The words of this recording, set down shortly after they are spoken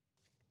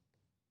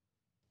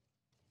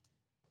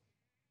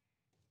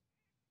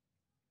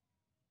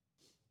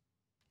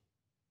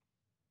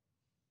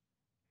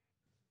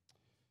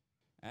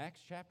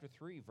Acts chapter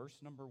 3, verse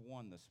number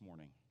 1 this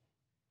morning.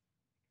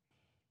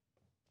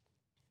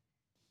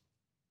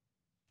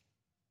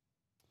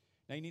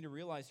 Now you need to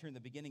realize here in the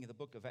beginning of the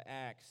book of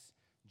Acts,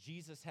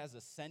 Jesus has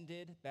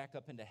ascended back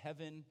up into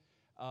heaven.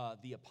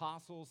 The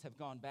apostles have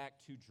gone back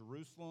to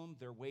Jerusalem.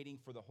 They're waiting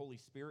for the Holy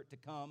Spirit to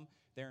come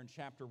there in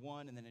chapter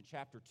 1. And then in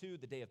chapter 2,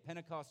 the day of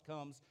Pentecost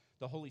comes.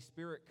 The Holy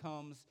Spirit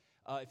comes.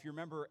 If you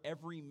remember,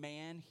 every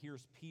man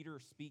hears Peter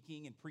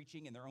speaking and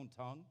preaching in their own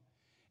tongue.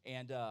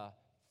 And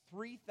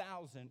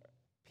 3,000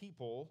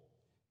 people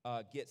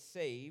get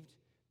saved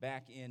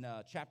back in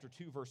chapter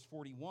 2, verse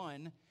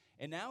 41.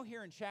 And now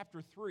here in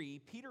chapter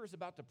 3, Peter is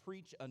about to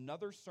preach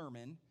another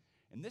sermon.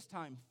 And this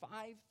time,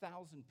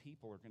 5,000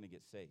 people are going to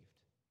get saved.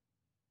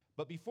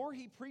 But before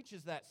he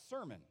preaches that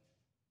sermon,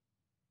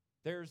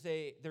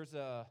 they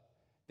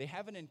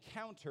have an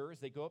encounter as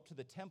they go up to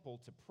the temple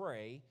to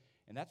pray,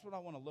 and that's what I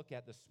want to look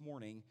at this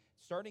morning.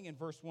 Starting in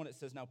verse 1, it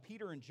says, "Now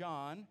Peter and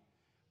John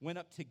went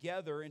up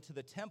together into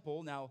the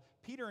temple." Now,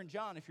 Peter and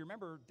John, if you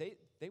remember,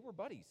 they were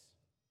buddies.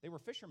 They were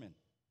fishermen.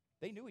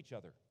 They knew each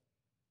other.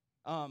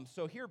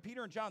 So here,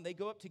 Peter and John, they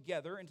go up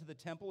together into the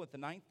temple at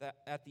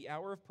the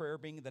hour of prayer,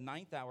 being the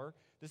 9th hour.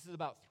 This is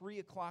about 3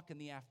 o'clock in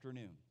the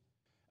afternoon.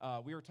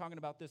 We were talking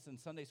about this in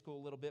Sunday school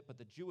a little bit, but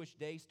the Jewish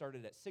day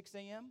started at 6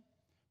 a.m.,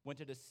 went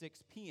to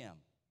 6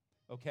 p.m.,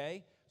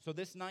 okay? So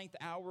this 9th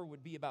hour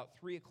would be about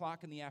 3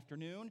 o'clock in the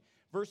afternoon.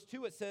 Verse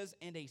 2, it says,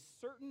 "And a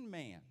certain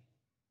man,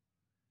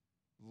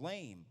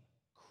 lame,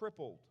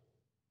 crippled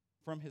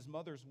from his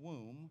mother's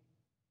womb,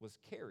 was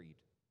carried,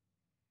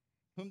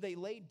 whom they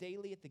laid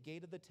daily at the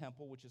gate of the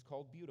temple, which is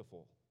called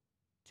Beautiful,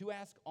 to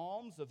ask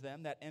alms of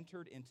them that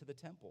entered into the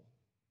temple.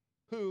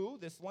 Who,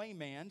 this lame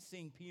man,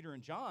 seeing Peter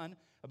and John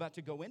about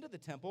to go into the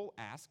temple,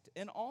 asked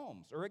an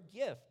alms," or a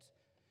gift.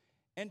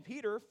 "And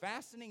Peter,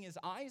 fastening his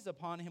eyes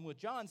upon him with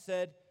John,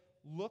 said,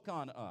 'Look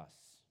on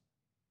us.'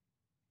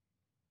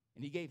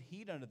 And he gave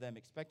heed unto them,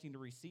 expecting to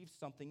receive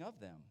something of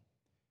them.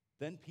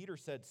 Then Peter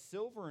said,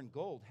 'Silver and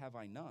gold have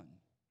I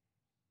none,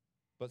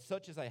 but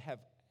such as I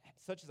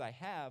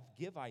have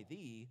give I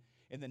thee.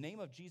 In the name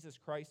of Jesus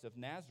Christ of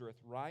Nazareth,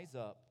 rise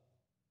up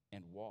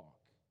and walk.'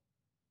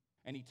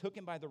 And he took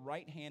him by the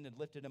right hand and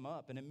lifted him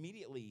up, and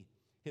immediately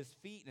his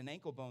feet and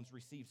ankle bones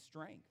received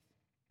strength.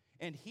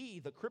 And he,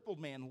 the crippled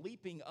man,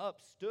 leaping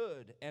up,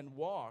 stood and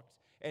walked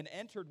and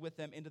entered with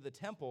them into the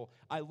temple."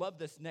 I love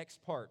this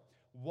next part.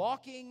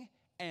 Walking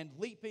and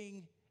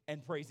leaping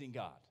and praising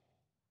God.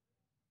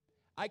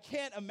 I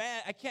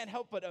can't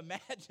help but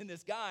imagine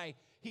this guy.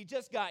 He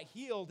just got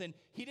healed, and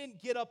he didn't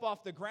get up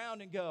off the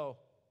ground and go.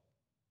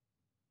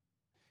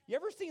 You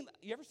ever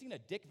seen a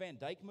Dick Van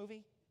Dyke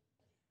movie?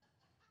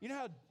 You know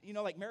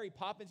how, like Mary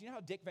Poppins, you know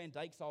how Dick Van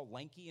Dyke's all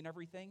lanky and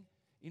everything?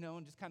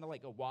 And just kind of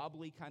like a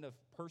wobbly kind of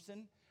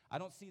person? I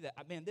don't see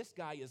that. Man, this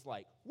guy is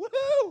like,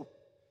 woohoo!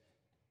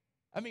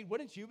 I mean,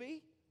 wouldn't you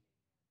be?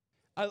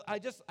 I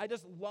just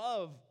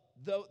love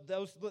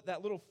that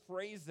little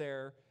phrase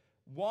there,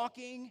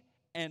 walking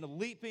and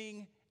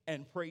leaping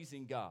and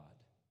praising God.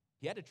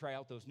 He had to try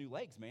out those new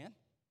legs, man.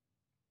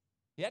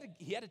 He had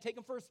to take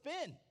them for a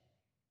spin.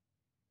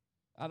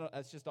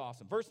 That's just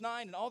awesome. Verse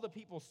 9, "And all the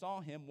people saw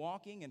him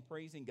walking and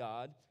praising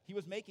God. He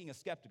was making a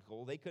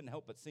skeptical. They couldn't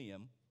help but see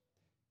him.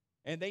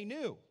 And they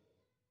knew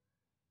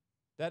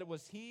that it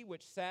was he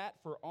which sat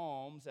for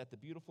alms at the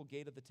beautiful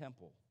gate of the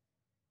temple.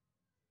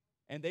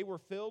 And they were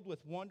filled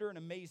with wonder and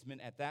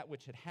amazement at that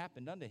which had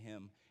happened unto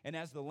him. And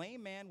as the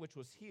lame man which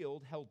was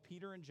healed held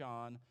Peter and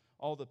John,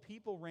 all the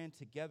people ran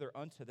together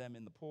unto them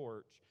in the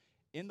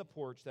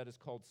porch that is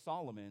called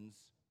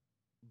Solomon's,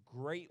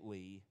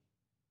 greatly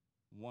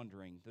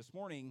wondering." This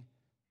morning,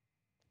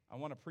 I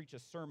want to preach a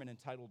sermon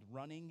entitled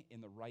 "Running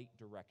in the Right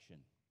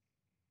Direction."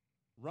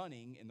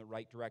 Running in the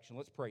right direction.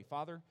 Let's pray.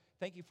 Father,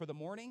 thank you for the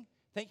morning.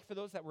 Thank you for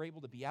those that were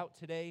able to be out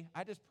today.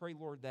 I just pray,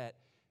 Lord, that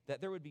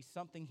there would be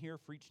something here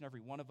for each and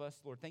every one of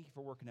us. Lord, thank you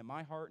for working in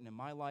my heart and in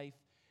my life.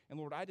 And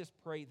Lord, I just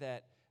pray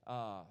that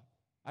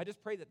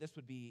this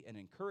would be an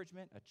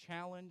encouragement, a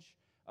challenge,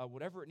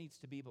 whatever it needs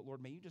to be. But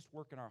Lord, may you just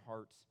work in our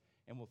hearts,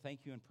 and we'll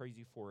thank you and praise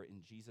you for it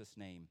in Jesus'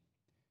 name.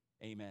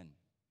 Amen.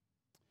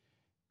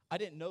 I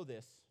didn't know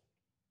this,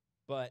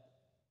 but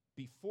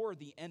before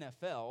the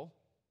NFL,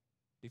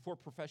 before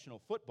professional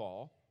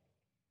football,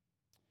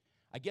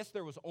 I guess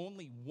there was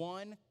only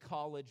one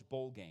college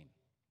bowl game,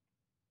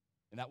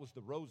 and that was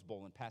the Rose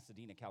Bowl in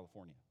Pasadena,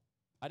 California.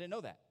 I didn't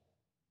know that.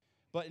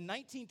 But in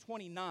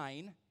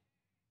 1929,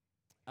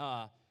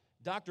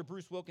 Dr.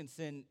 Bruce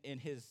Wilkinson in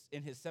his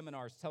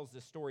seminars tells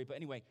this story. But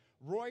anyway,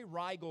 Roy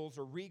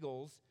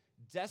Riegels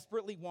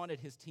desperately wanted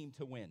his team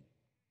to win.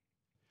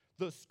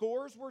 The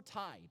scores were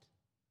tied.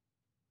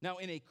 Now,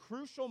 in a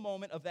crucial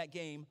moment of that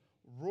game,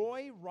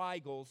 Roy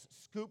Riegels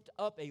scooped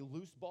up a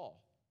loose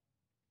ball.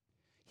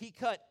 He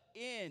cut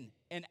in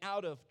and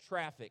out of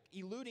traffic,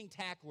 eluding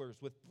tacklers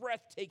with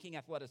breathtaking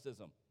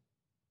athleticism.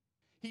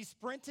 He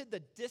sprinted the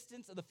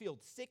distance of the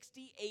field,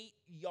 68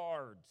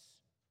 yards.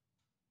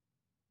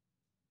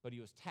 But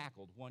he was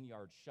tackled 1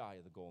 yard shy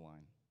of the goal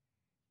line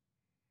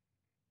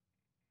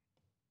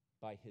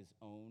by his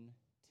own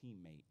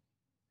teammate.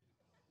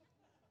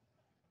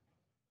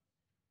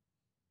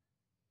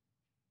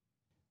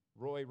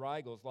 Roy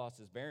Riegels lost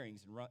his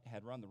bearings and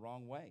had run the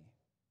wrong way.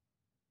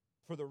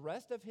 For the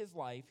rest of his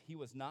life, he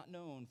was not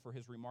known for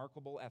his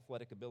remarkable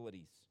athletic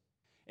abilities.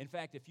 In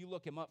fact, if you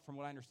look him up, from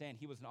what I understand,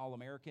 he was an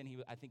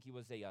All-American. I think he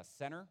was a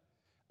center.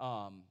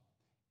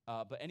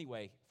 But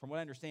anyway, from what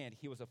I understand,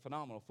 he was a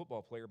phenomenal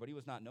football player, but he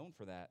was not known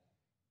for that.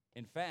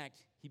 In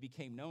fact, he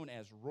became known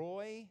as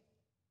Roy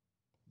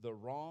the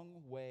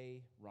Wrong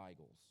Way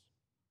Riegels.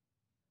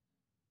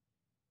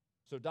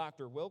 So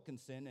Dr.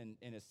 Wilkinson,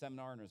 in his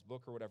seminar, in his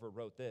book or whatever,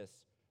 wrote this: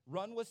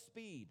 run with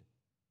speed,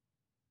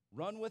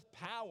 run with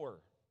power,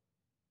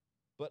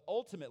 but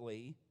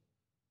ultimately,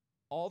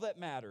 all that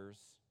matters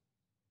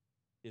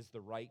is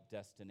the right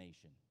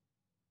destination.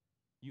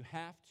 You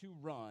have to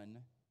run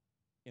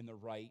in the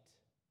right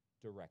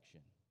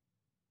direction.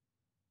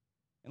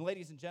 And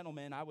ladies and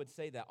gentlemen, I would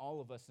say that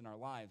all of us in our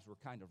lives, we're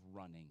kind of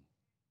running.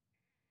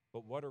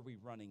 But what are we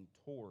running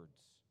towards?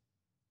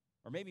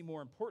 Or maybe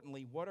more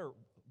importantly, what or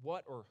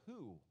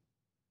who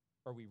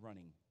are we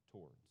running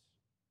towards?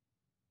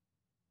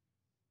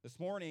 This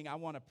morning, I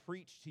want to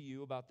preach to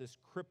you about this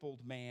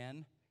crippled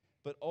man,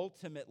 but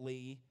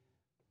ultimately,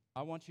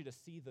 I want you to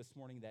see this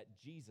morning that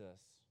Jesus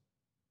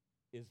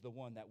is the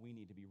one that we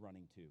need to be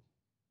running to.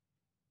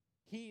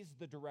 He's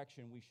the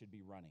direction we should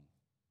be running.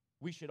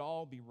 We should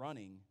all be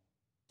running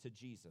to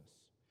Jesus.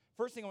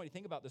 First thing I want you to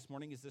think about this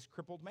morning is this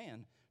crippled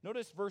man.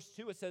 Notice verse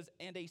 2, it says,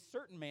 "And a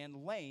certain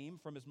man, lame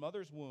from his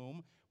mother's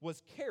womb,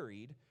 was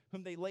carried,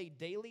 whom they laid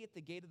daily at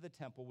the gate of the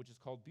temple, which is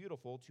called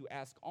Beautiful, to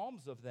ask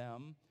alms of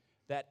them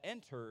that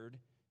entered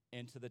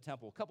into the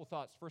temple." A couple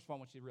thoughts. First of all, I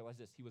want you to realize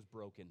this: he was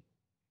broken.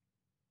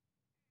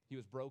 He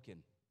was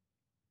broken.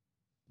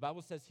 The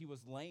Bible says he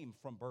was lame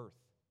from birth.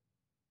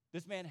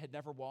 This man had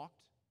never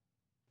walked.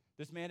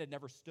 This man had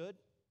never stood.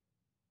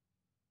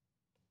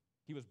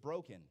 He was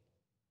broken.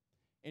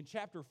 In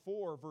chapter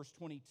 4, verse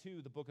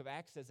 22, the book of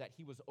Acts says that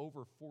he was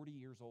over 40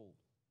 years old.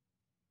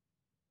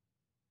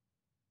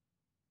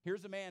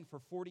 Here's a man for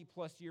 40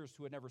 plus years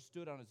who had never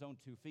stood on his own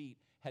 2 feet,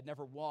 had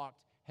never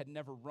walked, had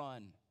never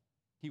run.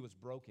 He was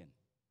broken.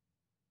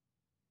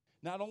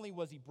 Not only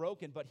was he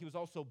broken, but he was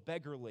also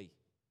beggarly.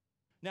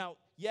 Now,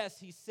 yes,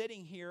 he's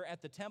sitting here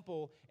at the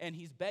temple and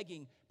he's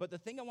begging, but the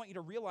thing I want you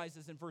to realize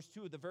is in verse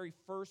 2, the very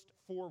first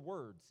 4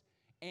 words,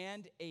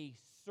 "and a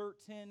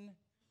certain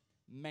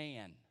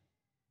man."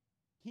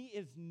 He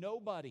is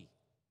nobody.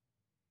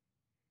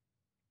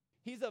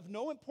 He's of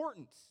no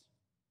importance.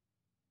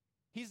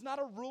 He's not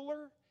a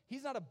ruler.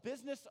 He's not a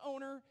business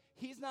owner.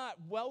 He's not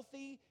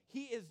wealthy.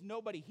 He is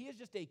nobody. He is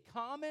just a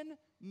common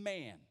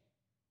man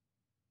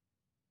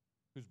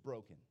who's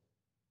broken.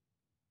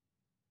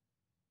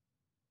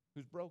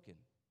 Who's broken.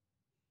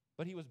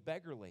 But he was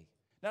beggarly.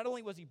 Not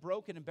only was he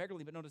broken and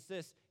beggarly, but notice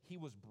this, he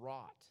was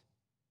brought.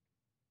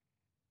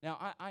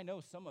 Now, I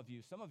know some of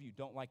you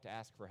don't like to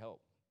ask for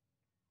help.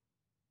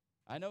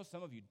 I know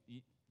some of you,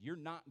 you're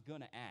not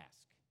going to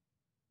ask.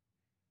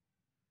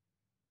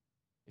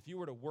 If you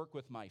were to work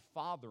with my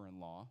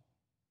father-in-law,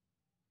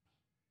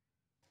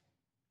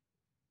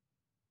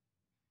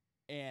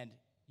 and,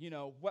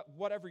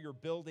 whatever you're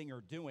building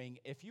or doing,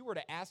 if you were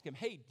to ask him,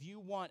 "Hey, do you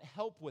want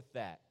help with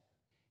that?"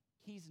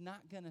 He's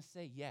not going to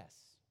say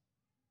yes.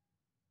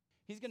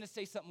 He's going to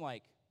say something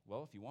like,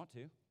 "Well, if you want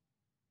to."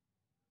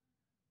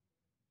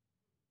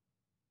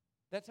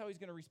 That's how he's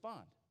going to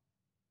respond.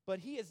 But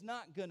he is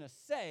not going to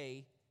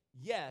say,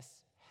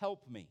 "Yes,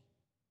 help me."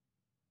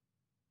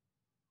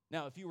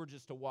 Now, if you were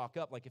just to walk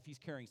up, like if he's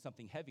carrying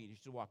something heavy and you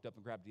just walked up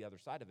and grabbed the other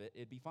side of it,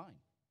 it'd be fine.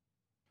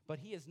 But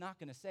he is not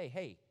going to say,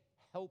 "Hey,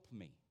 help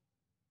me."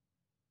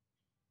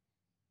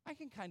 I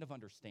can kind of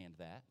understand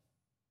that.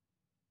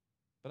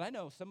 But I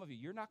know some of you,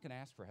 you're not going to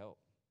ask for help.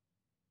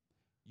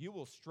 You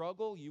will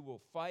struggle, you will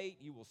fight,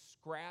 you will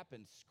scrap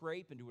and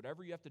scrape and do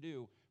whatever you have to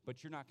do,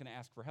 but you're not going to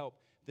ask for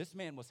help. This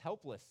man was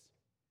helpless.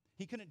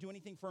 He couldn't do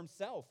anything for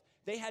himself.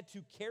 They had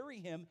to carry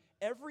him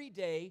every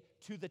day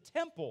to the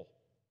temple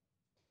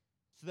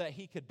so that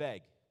he could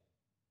beg,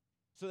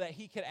 so that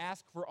he could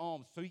ask for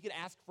alms, so he could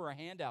ask for a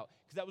handout,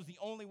 because that was the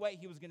only way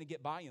he was going to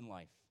get by in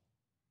life.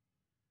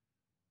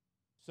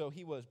 So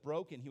he was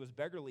broken, he was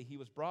beggarly, he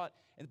was brought.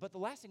 But the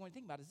last thing I want to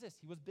think about is this: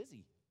 he was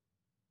busy.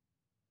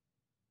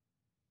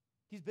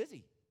 He's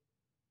busy.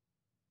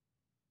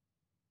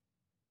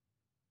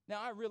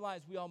 Now, I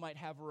realize we all might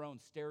have our own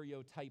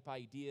stereotype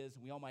ideas,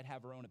 and we all might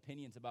have our own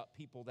opinions about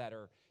people that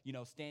are,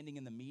 standing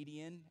in the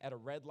median at a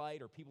red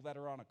light or people that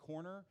are on a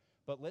corner.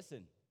 But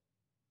listen,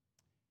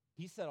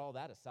 he set all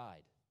that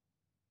aside.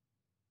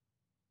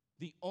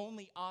 The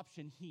only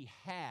option he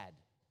had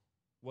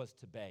was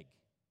to beg.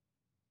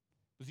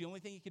 It was the only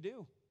thing he could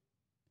do.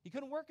 He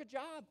couldn't work a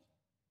job.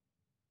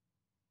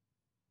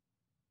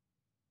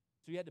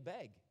 So he had to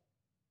beg.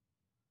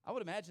 I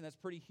would imagine that's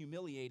pretty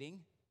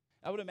humiliating.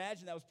 I would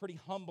imagine that was pretty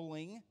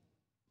humbling,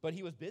 but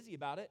he was busy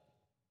about it.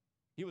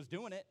 He was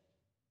doing it.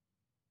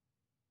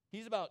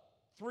 He's about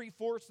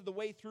 3/4 of the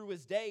way through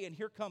his day, and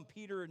here come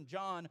Peter and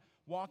John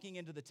walking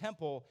into the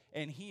temple,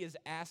 and he is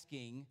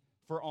asking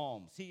for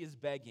alms. He is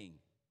begging.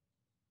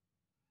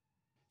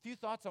 A few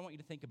thoughts I want you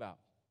to think about.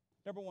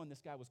 Number one,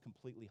 this guy was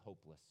completely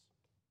hopeless.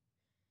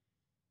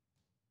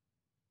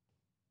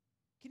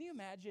 Can you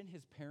imagine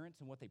his parents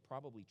and what they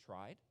probably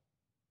tried?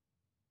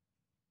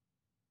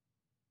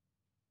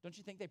 Don't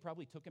you think they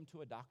probably took him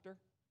to a doctor?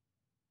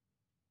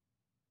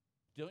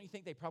 Don't you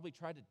think they probably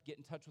tried to get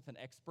in touch with an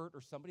expert or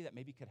somebody that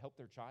maybe could help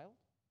their child?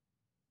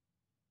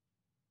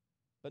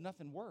 But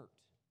nothing worked.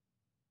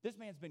 This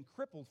man's been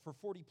crippled for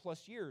 40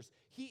 plus years.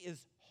 He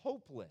is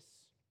hopeless.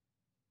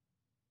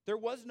 There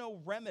was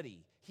no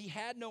remedy. He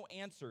had no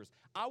answers.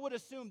 I would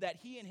assume that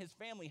he and his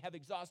family have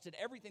exhausted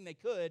everything they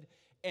could,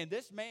 and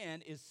this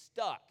man is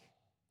stuck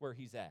where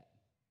he's at.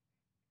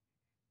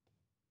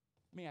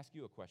 Let me ask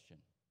you a question.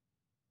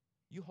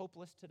 You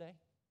hopeless today?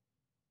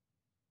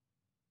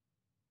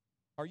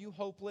 Are you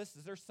hopeless?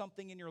 Is there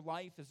something in your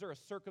life? Is there a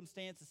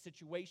circumstance, a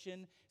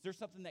situation? Is there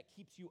something that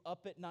keeps you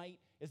up at night?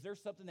 Is there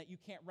something that you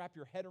can't wrap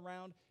your head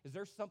around? Is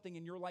there something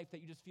in your life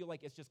that you just feel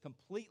like it's just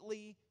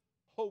completely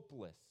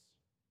hopeless?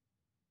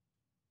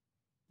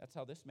 That's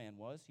how this man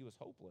was. He was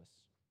hopeless.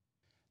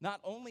 Not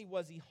only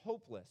was he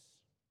hopeless,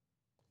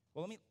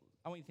 well,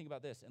 I want you to think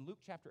about this. In Luke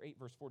chapter 8,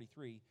 verse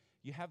 43,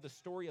 you have the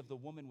story of the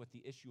woman with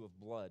the issue of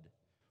blood,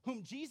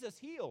 whom Jesus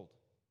healed.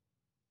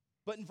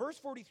 But in verse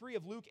 43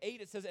 of Luke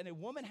 8, it says, and a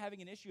woman having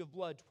an issue of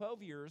blood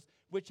 12 years,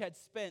 which had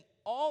spent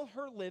all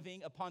her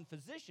living upon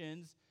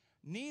physicians,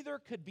 neither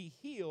could be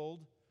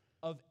healed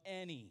of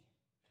any.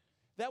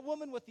 That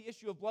woman with the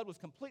issue of blood was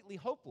completely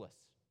hopeless.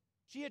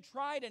 She had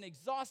tried and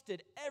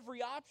exhausted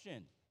every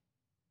option,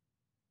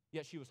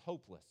 yet she was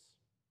hopeless.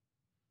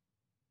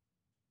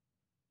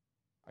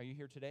 Are you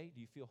here today?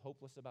 Do you feel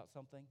hopeless about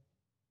something?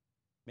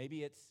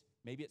 Maybe it's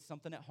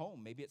something at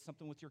home. Maybe it's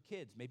something with your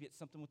kids. Maybe it's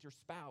something with your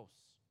spouse.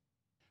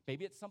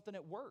 Maybe it's something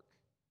at work.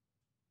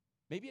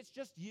 Maybe it's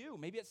just you.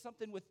 Maybe it's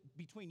something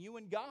between you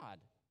and God.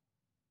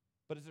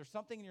 But is there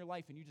something in your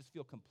life and you just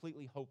feel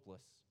completely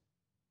hopeless?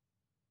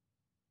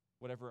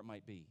 Whatever it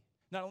might be.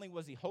 Not only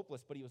was he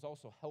hopeless, but he was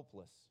also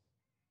helpless.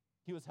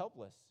 He was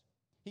helpless.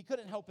 He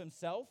couldn't help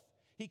himself.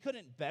 He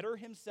couldn't better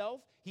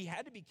himself. He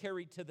had to be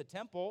carried to the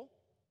temple.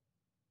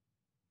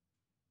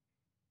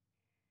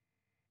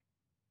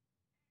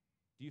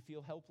 Do you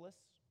feel helpless?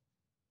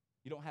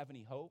 You don't have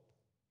any hope?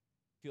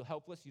 Feel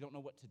helpless? You don't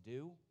know what to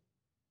do?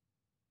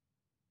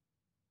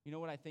 You know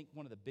what I think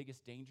one of the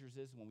biggest dangers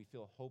is when we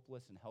feel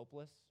hopeless and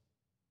helpless?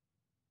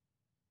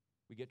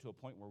 We get to a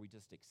point where we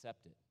just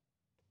accept it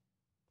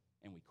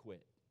and we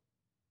quit.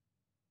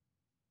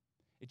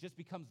 It just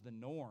becomes the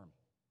norm.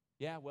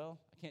 Yeah, well,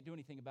 I can't do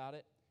anything about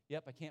it.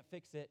 Yep, I can't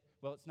fix it.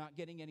 Well, it's not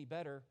getting any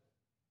better.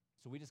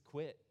 So we just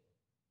quit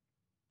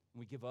and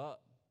we give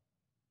up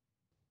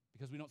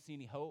because we don't see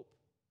any hope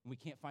and we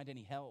can't find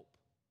any help.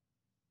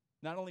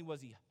 Not only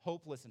was he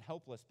hopeless and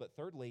helpless, but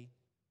thirdly,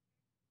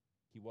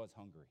 he was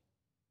hungry.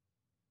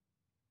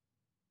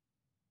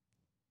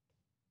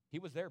 He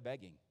was there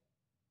begging.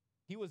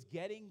 He was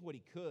getting what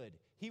he could.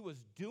 He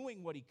was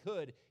doing what he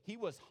could. He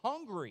was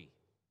hungry.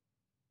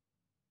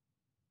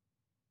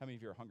 How many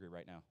of you are hungry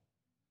right now?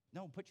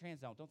 No, put your hands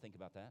down. Don't think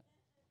about that.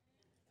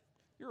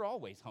 You're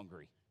always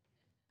hungry.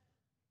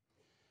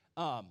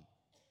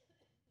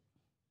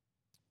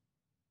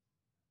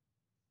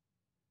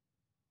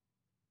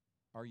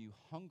 Are you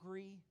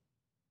hungry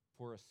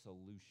for a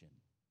solution?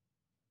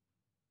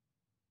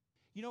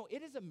 You know,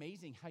 it is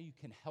amazing how you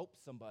can help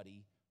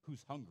somebody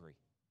who's hungry.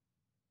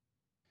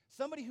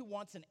 Somebody who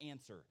wants an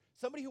answer,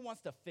 somebody who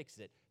wants to fix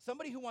it,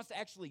 somebody who wants to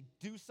actually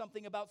do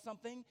something about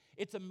something.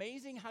 It's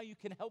amazing how you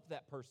can help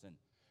that person.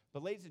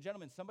 But ladies and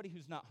gentlemen, somebody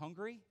who's not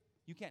hungry,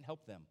 you can't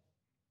help them.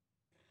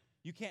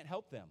 You can't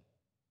help them.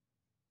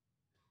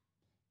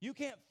 You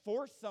can't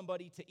force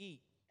somebody to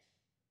eat.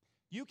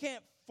 You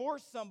can't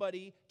force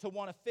somebody to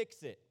want to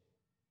fix it.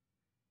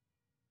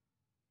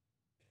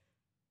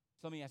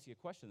 So let me ask you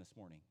a question this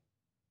morning.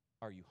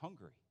 Are you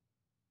hungry?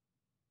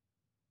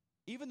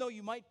 Even though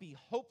you might be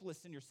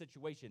hopeless in your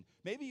situation,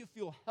 maybe you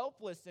feel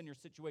helpless in your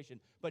situation,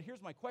 but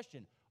here's my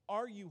question.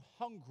 Are you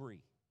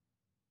hungry?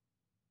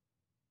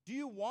 Do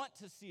you want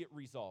to see it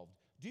resolved?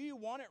 Do you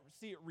want to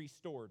see it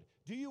restored?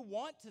 Do you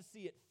want to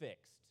see it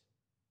fixed?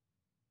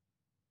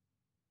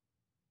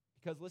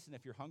 Because listen,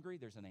 if you're hungry,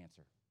 there's an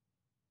answer.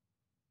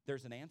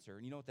 There's an answer.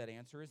 And you know what that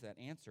answer is? That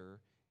answer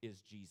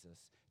is Jesus.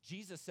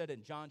 Jesus said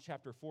in John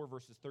chapter 4,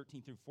 verses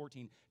 13 through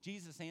 14,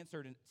 Jesus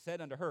answered and said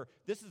unto her,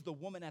 this is the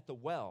woman at the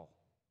well.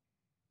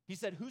 He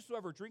said,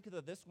 whosoever drinketh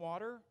of this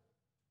water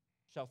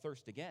shall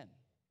thirst again.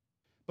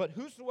 But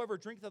whosoever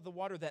drinketh of the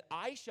water that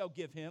I shall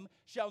give him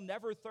shall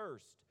never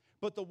thirst.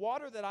 But the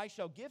water that I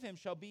shall give him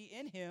shall be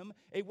in him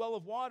a well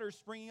of water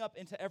springing up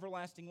into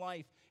everlasting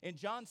life. In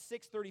John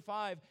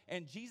 6:35,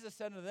 and Jesus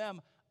said unto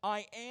them,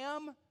 I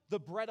am the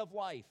bread of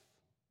life.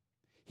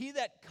 He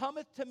that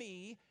cometh to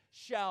me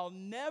shall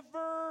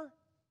never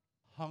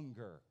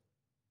hunger.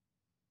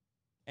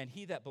 And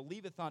he that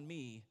believeth on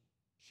me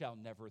shall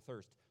never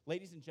thirst.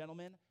 Ladies and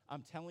gentlemen,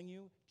 I'm telling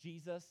you,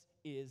 Jesus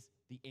is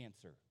the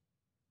answer.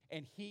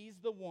 And he's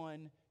the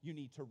one you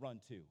need to run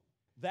to.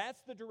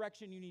 That's the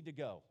direction you need to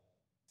go.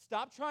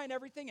 Stop trying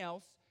everything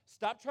else.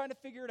 Stop trying to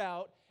figure it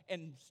out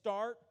and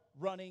start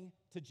running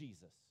to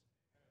Jesus.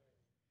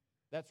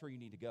 That's where you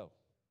need to go.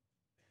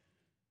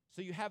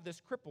 So you have this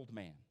crippled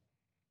man.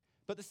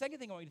 But the second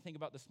thing I want you to think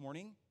about this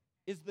morning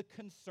is the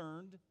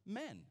concerned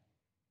men.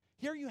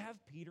 Here you have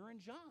Peter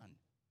and John.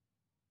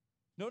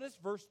 Notice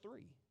verse 3.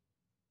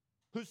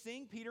 Who,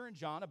 seeing Peter and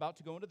John about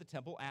to go into the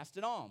temple, asked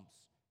an alms.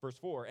 Verse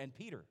 4, and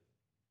Peter,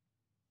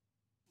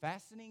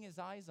 fastening his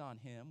eyes on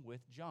him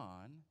with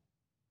John,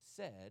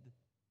 said,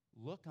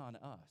 look on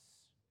us.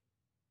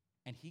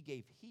 And he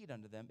gave heed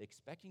unto them,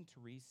 expecting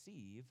to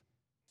receive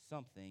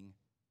something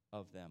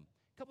of them.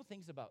 A couple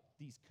things about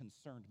these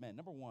concerned men.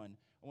 Number one,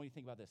 I want you to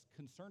think about this.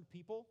 Concerned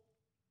people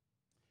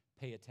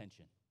pay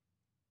attention.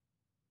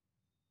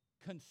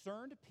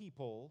 Concerned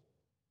people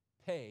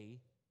pay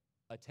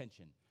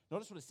attention.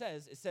 Notice what it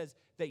says. It says,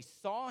 they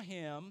saw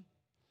him.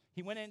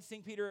 He went in,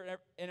 seeing Peter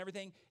and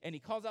everything, and he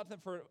calls out to them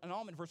for an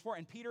alms in verse 4,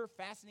 and Peter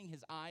fastening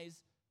his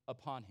eyes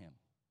upon him.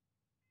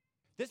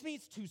 This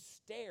means to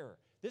stare.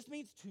 This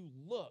means to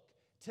look,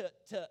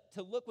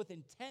 to look with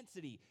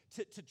intensity,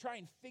 to try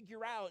and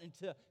figure out and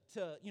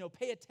to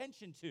pay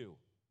attention to.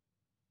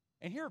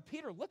 And here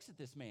Peter looks at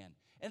this man,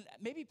 and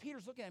maybe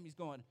Peter's looking at him, he's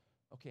going,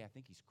 okay, I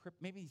think he's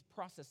crippled. Maybe he's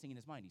processing in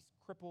his mind. He's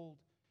crippled,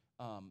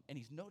 and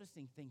he's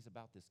noticing things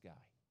about this guy.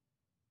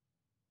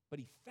 But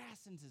he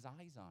fastens his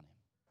eyes on him.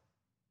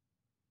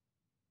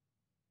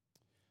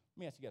 Let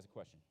me ask you guys a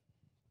question.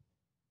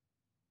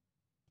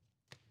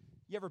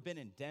 You ever been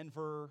in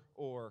Denver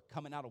or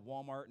coming out of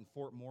Walmart in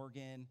Fort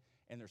Morgan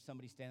and there's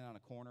somebody standing on a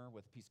corner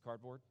with a piece of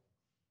cardboard?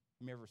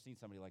 Have you ever seen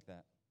somebody like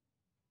that?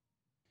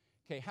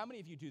 Okay, how many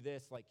of you do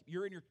this? Like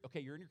you're in your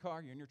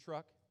car, you're in your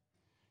truck,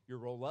 you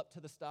roll up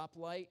to the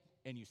stoplight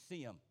and you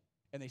see them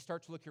and they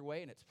start to look your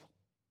way and it's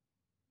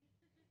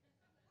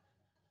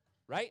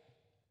right?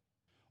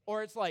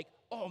 Or it's like,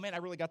 oh man, I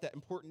really got that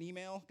important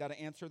email, got to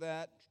answer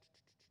that,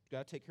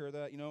 got to take care of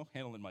that,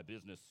 handling my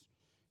business,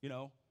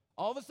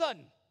 All of a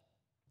sudden,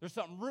 there's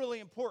something really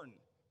important.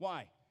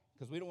 Why?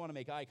 Because we don't want to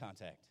make eye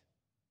contact.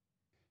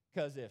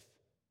 Because if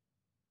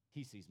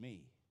he sees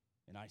me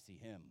and I see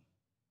him,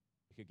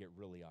 it could get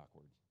really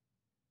awkward.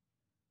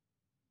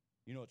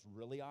 You know what's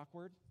really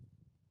awkward?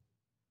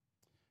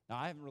 Now,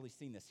 I haven't really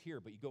seen this here,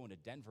 but you go into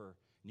Denver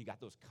and you got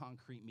those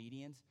concrete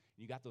medians, and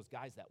you got those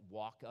guys that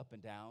walk up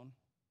and down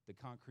the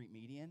concrete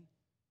median.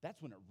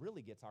 That's when it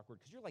really gets awkward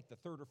because you're like the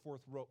third or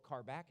fourth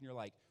car back and you're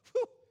like,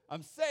 whew,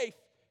 I'm safe.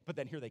 But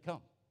then here they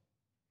come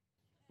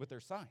with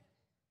their sign.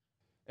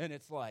 And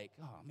it's like,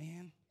 oh,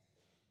 man.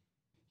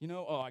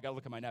 I got to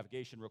look at my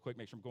navigation real quick,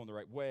 make sure I'm going the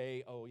right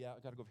way. Oh, yeah, I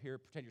got to go over here,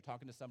 pretend you're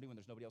talking to somebody when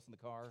there's nobody else in the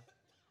car.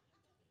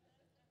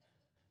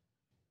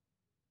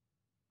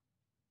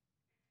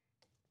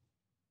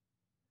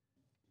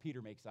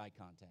 Peter makes eye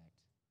contact.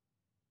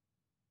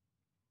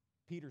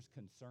 Peter's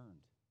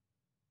concerned.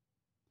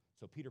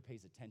 So Peter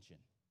pays attention.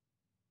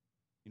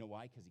 You know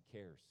why? Because he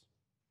cares.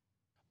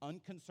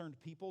 Unconcerned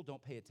people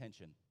don't pay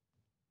attention.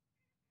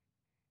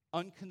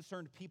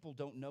 Unconcerned people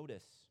don't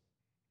notice.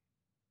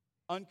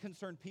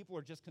 Unconcerned people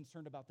are just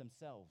concerned about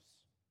themselves.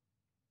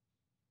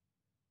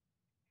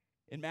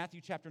 In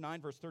Matthew chapter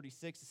 9, verse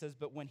 36, it says,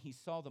 but when he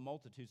saw the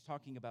multitudes,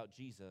 talking about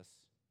Jesus,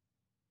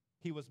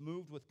 he was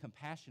moved with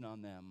compassion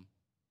on them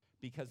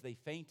because they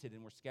fainted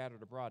and were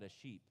scattered abroad as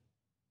sheep,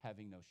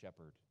 having no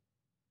shepherd.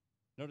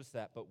 Notice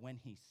that, but when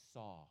he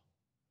saw.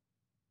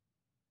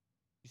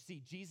 You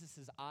see,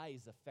 Jesus'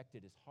 eyes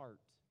affected his heart.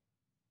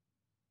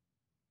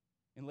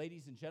 And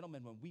ladies and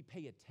gentlemen, when we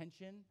pay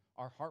attention,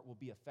 our heart will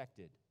be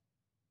affected.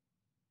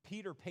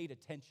 Peter paid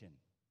attention.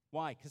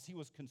 Why? Because he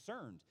was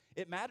concerned.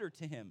 It mattered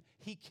to him.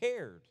 He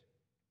cared.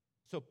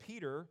 So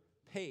Peter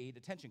paid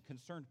attention.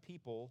 Concerned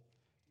people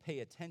pay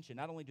attention.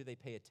 Not only do they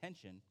pay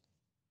attention,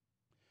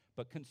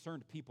 but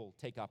concerned people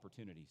take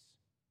opportunities.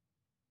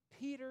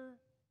 Peter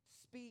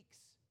speaks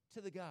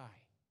to the guy.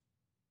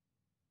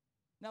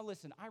 Now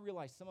listen, I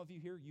realize some of you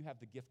here, you have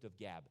the gift of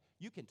gab.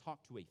 You can talk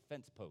to a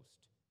fence post.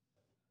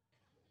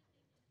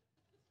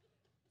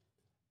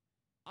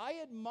 I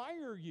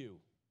admire you.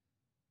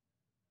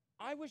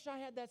 I wish I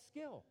had that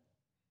skill.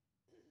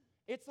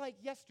 It's like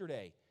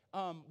yesterday.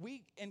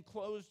 We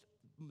enclosed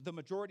the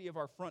majority of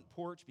our front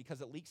porch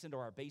because it leaks into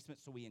our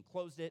basement, so we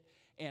enclosed it,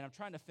 and I'm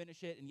trying to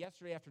finish it. And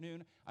yesterday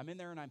afternoon, I'm in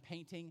there and I'm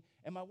painting,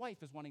 and my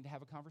wife is wanting to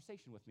have a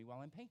conversation with me while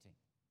I'm painting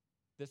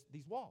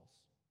these walls.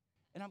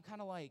 And I'm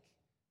kind of like,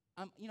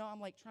 I'm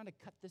like trying to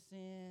cut this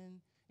in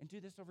and do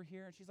this over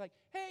here. And she's like,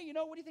 hey,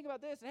 what do you think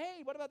about this? And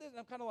hey, what about this? And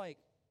I'm kind of like,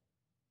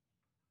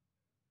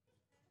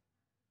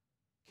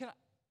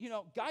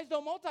 guys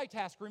don't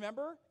multitask,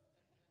 remember?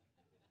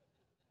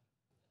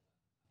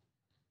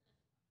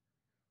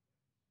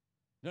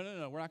 No,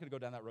 we're not going to go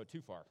down that road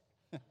too far.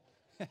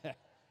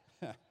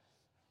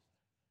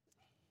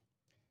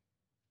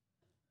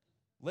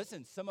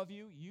 Listen, some of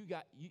you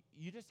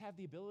just have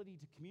the ability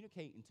to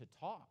communicate and to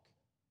talk.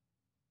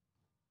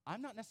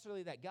 I'm not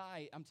necessarily that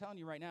guy. I'm telling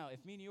you right now,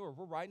 if me and you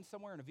we're riding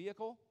somewhere in a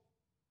vehicle,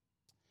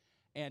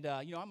 and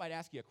I might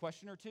ask you a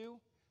question or two,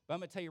 but I'm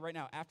going to tell you right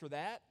now, after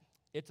that,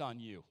 it's on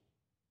you.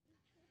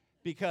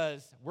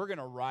 Because we're going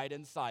to ride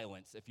in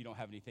silence if you don't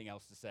have anything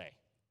else to say.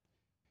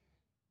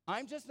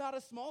 I'm just not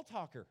a small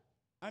talker.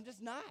 I'm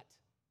just not.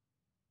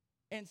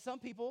 And some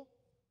people,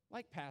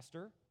 like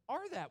Pastor,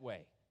 are that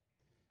way.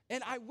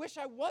 And I wish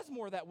I was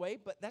more that way,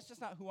 but that's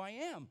just not who I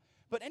am.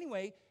 But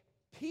anyway,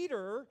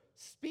 Peter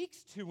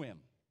speaks to him.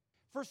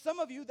 For some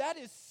of you, that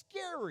is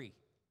scary.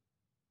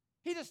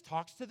 He just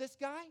talks to this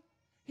guy.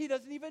 He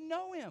doesn't even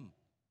know him.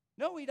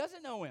 No, he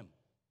doesn't know him.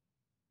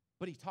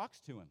 But he talks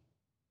to him.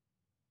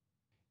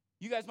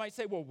 You guys might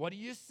say, well, what do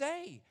you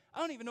say? I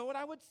don't even know what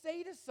I would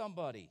say to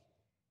somebody.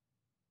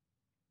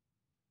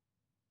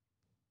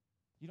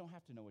 You don't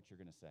have to know what you're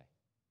going to say.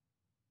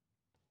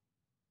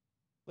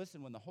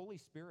 Listen, when the Holy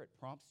Spirit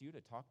prompts you to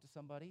talk to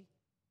somebody,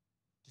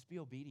 just be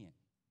obedient.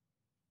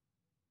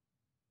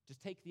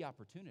 Just take the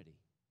opportunity.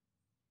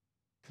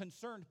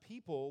 Concerned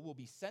people will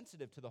be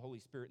sensitive to the Holy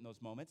Spirit in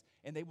those moments,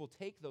 and they will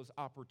take those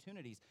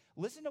opportunities.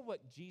 Listen to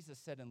what Jesus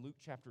said in Luke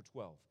chapter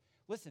 12.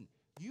 Listen,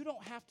 you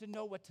don't have to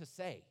know what to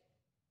say.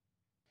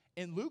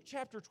 In Luke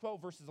chapter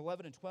 12, verses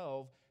 11 and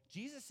 12,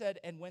 Jesus said,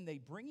 and when they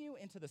bring you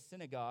into the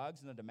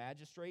synagogues and the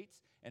magistrates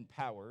and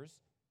powers,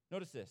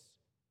 notice this,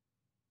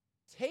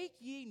 take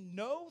ye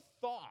no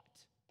thought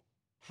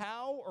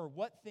how or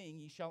what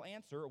thing ye shall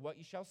answer or what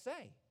ye shall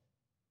say.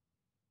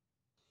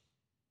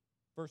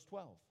 Verse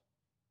 12,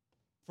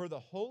 for the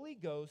Holy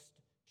Ghost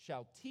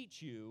shall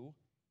teach you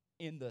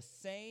in the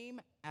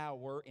same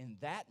hour, in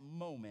that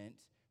moment,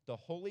 the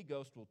Holy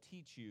Ghost will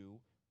teach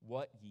you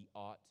what ye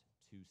ought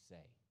to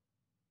say.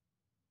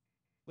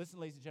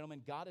 Listen, ladies and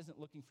gentlemen, God isn't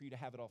looking for you to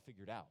have it all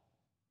figured out.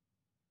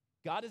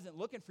 God isn't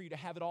looking for you to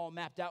have it all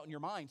mapped out in your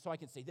mind so I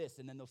can say this,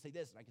 and then they'll say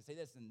this, and I can say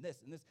this, and this,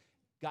 and this.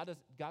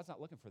 God's not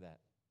looking for that.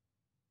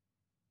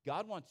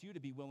 God wants you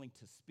to be willing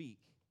to speak.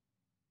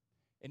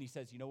 And he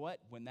says, you know what?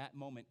 When that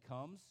moment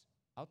comes,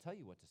 I'll tell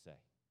you what to say.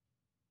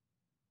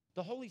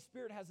 The Holy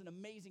Spirit has an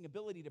amazing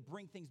ability to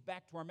bring things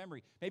back to our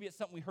memory. Maybe it's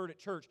something we heard at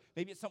church.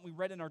 Maybe it's something we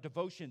read in our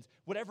devotions,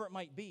 whatever it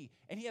might be.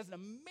 And he has an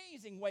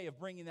amazing way of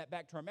bringing that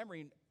back to our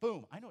memory. And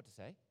boom, I know what to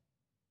say.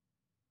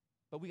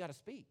 But we got to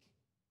speak.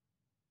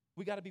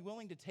 We got to be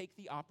willing to take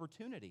the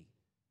opportunity.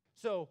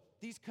 So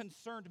these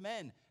concerned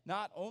men,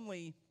 not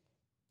only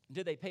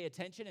did they pay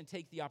attention and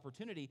take the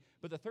opportunity,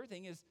 but the third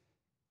thing is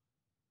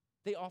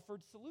they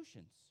offered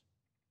solutions.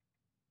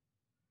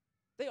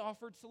 They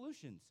offered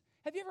solutions.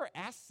 Have you ever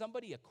asked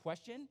somebody a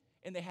question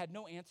and they had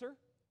no answer?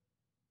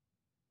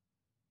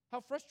 How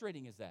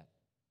frustrating is that?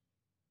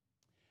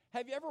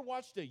 Have you ever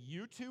watched a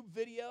YouTube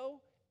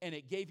video and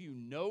it gave you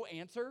no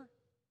answer?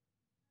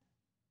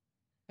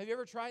 Have you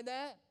ever tried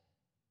that?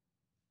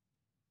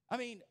 I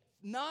mean,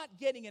 not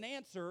getting an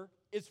answer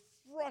is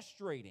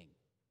frustrating.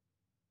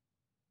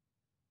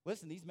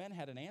 Listen, these men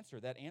had an answer.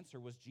 That answer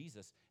was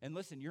Jesus. And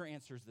listen, your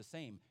answer is the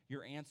same.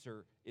 Your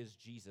answer is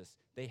Jesus.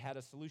 They had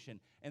a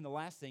solution. And the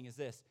last thing is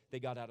this, they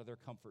got out of their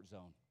comfort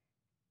zone.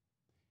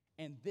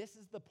 And this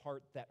is the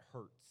part that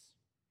hurts,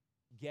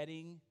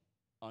 getting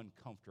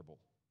uncomfortable.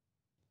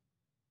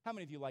 How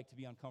many of you like to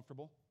be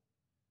uncomfortable?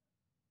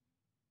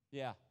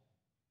 Yeah.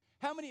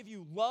 How many of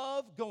you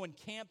love going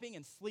camping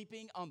and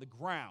sleeping on the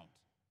ground?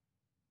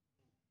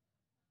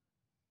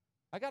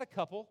 I got a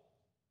couple.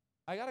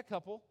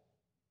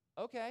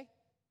 Okay.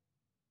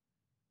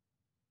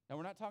 Now,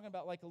 we're not talking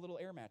about like a little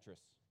air mattress.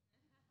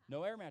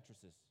 No air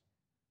mattresses.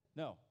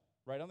 No,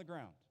 right on the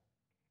ground.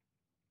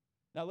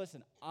 Now,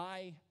 listen,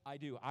 I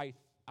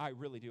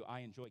really do. I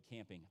enjoy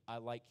camping. I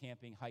like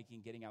camping,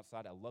 hiking, getting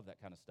outside. I love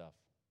that kind of stuff.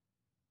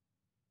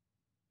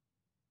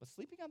 But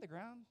sleeping on the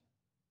ground,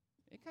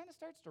 it kind of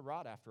starts to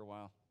rot after a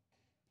while.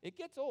 It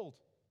gets old.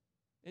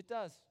 It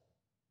does.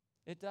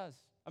 It does.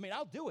 I mean,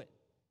 I'll do it,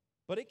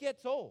 but it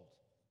gets old.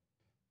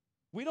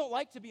 We don't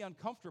like to be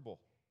uncomfortable.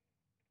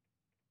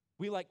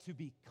 We like to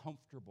be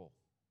comfortable.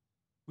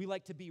 We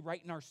like to be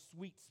right in our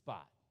sweet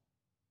spot.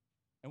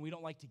 And we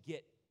don't like to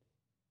get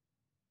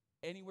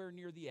anywhere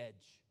near the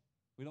edge.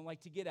 We don't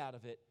like to get out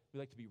of it. We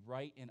like to be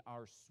right in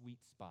our sweet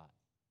spot.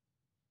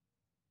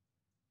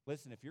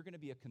 Listen, if you're going to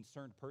be a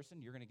concerned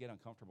person, you're going to get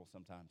uncomfortable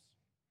sometimes.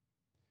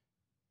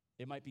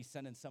 It might be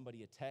sending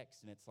somebody a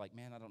text, and it's like,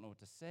 man, I don't know what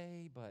to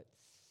say, but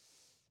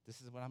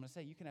this is what I'm going to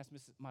say. You can ask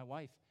my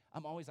wife.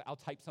 I'll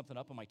type something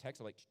up on my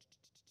text. I'm like,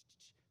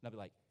 and I'll be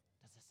like,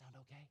 does this sound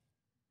okay?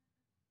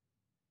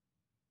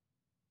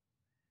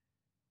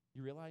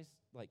 You realize,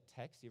 like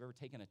text, you've ever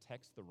taken a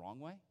text the wrong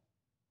way? Have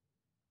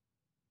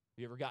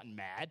you ever gotten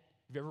mad?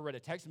 Have you ever read a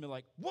text and been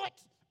like, what?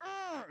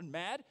 And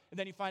mad? And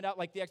then you find out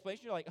like the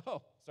explanation, you're like,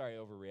 oh, sorry, I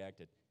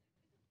overreacted.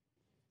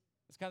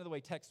 It's kind of the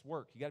way texts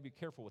work. You got to be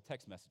careful with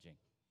text messaging.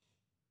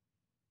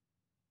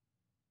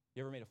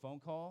 You ever made a phone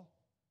call?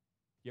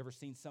 You ever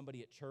seen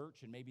somebody at church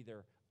and maybe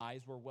their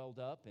eyes were welled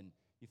up and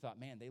you thought,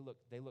 man, they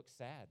look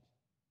sad.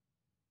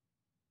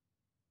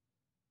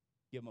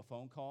 Give them a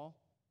phone call.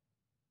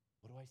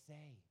 What do I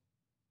say?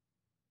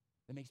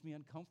 That makes me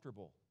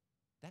uncomfortable.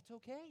 That's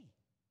okay.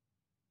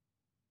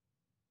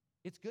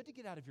 It's good to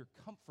get out of your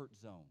comfort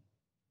zone.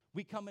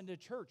 We come into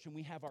church and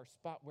we have our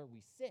spot where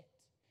we sit,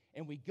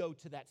 and we go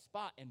to that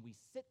spot and we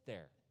sit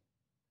there.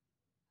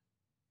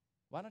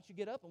 Why don't you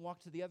get up and walk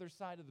to the other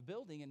side of the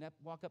building and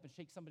walk up and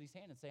shake somebody's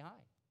hand and say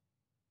hi?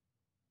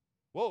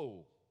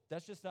 Whoa,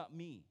 that's just not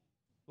me.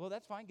 Well,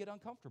 that's fine. Get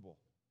uncomfortable.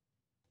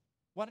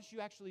 Why don't you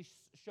actually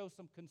show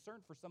some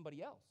concern for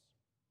somebody else?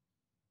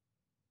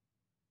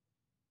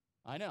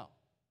 I know.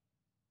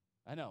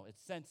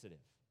 It's sensitive.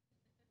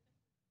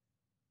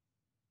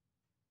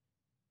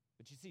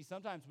 But you see,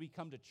 sometimes we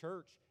come to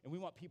church and we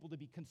want people to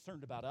be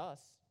concerned about us.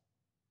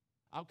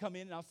 I'll come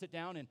in and I'll sit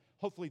down and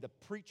hopefully the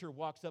preacher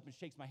walks up and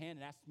shakes my hand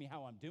and asks me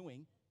how I'm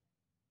doing.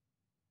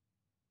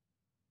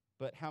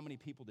 But how many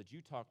people did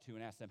you talk to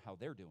and ask them how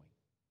they're doing?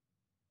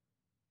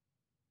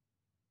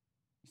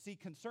 You see,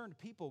 concerned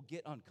people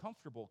get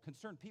uncomfortable.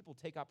 Concerned people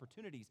take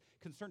opportunities.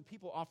 Concerned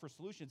people offer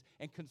solutions.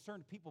 And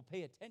concerned people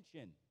pay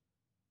attention.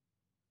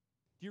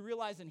 Do you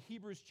realize in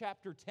Hebrews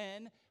chapter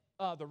 10,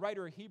 the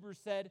writer of Hebrews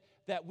said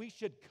that we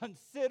should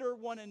consider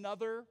one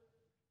another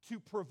to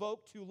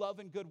provoke to love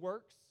and good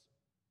works?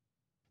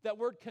 That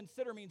word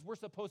consider means we're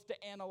supposed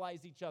to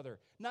analyze each other,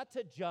 not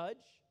to judge,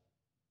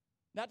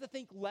 not to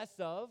think less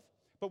of,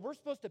 but we're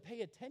supposed to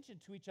pay attention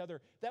to each other.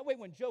 That way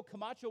when Joe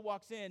Camacho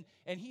walks in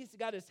and he's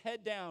got his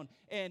head down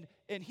and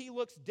he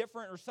looks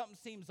different or something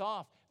seems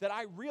off, that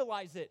I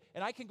realize it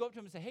and I can go up to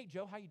him and say, hey,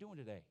 Joe, how you doing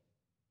today?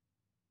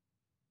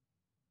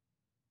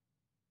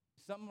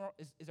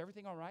 Is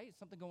everything all right? Is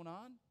something going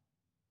on?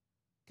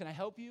 Can I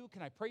help you?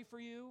 Can I pray for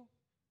you?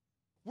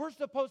 We're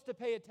supposed to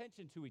pay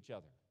attention to each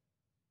other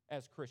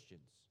as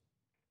Christians.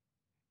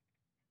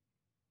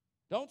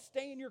 Don't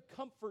stay in your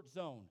comfort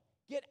zone.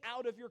 Get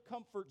out of your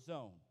comfort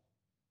zone.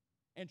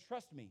 And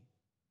trust me,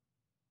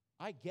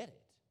 I get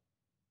it.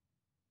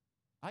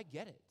 I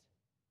get it.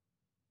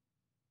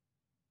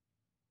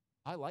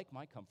 I like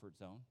my comfort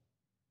zone.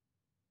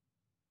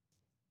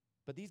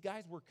 But these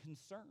guys were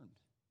concerned.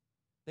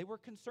 They were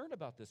concerned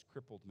about this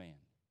crippled man.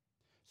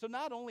 So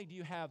not only do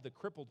you have the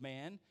crippled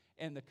man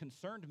and the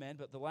concerned man,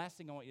 but the last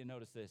thing I want you to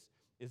notice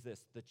is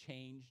the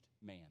changed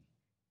man.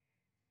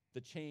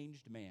 The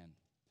changed man.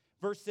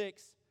 Verse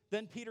 6,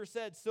 then Peter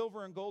said,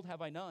 silver and gold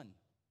have I none,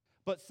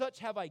 but such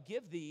have I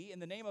give thee in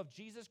the name of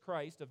Jesus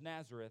Christ of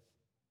Nazareth,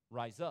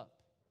 rise up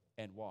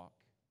and walk.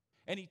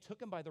 And he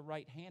took him by the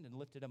right hand and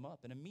lifted him up,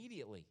 and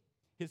immediately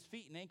his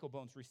feet and ankle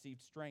bones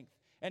received strength.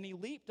 And he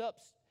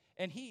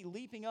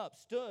leaping up,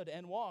 stood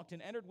and walked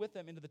and entered with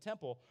them into the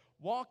temple,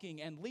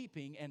 walking and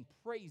leaping and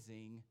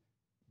praising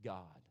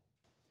God.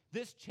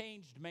 This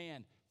changed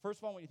man, first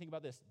of all, when you think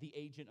about this, the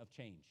agent of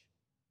change,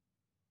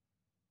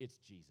 it's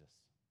Jesus.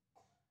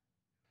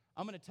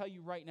 I'm going to tell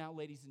you right now,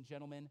 ladies and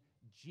gentlemen,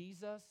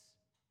 Jesus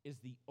is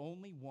the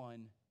only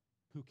one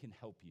who can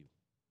help you.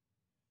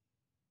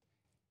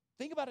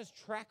 Think about his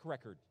track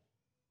record.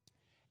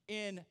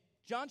 In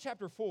John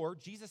chapter 4,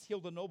 Jesus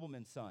healed a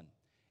nobleman's son.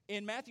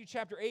 In Matthew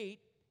chapter 8,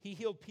 he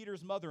healed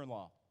Peter's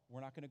mother-in-law.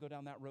 We're not going to go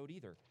down that road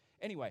either.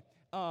 Anyway,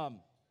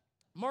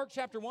 Mark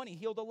chapter 1, he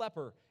healed a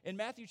leper. In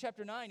Matthew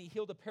chapter 9, he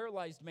healed a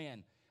paralyzed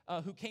man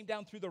who came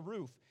down through the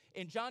roof.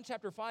 In John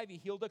chapter 5, he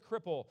healed a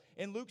cripple.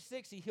 In Luke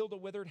 6, he healed a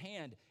withered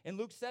hand. In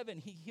Luke 7,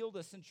 he healed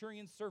a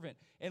centurion's servant.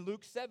 In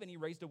Luke 7, he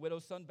raised a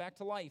widow's son back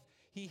to life.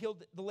 He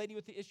healed the lady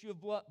with the issue of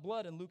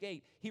blood in Luke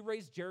 8. He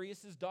raised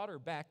Jairus' daughter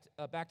back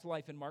to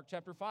life in Mark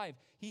chapter 5.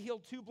 He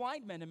healed 2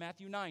 blind men in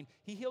Matthew 9.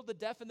 He healed the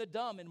deaf and the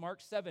dumb in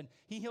Mark 7.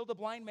 He healed a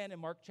blind man in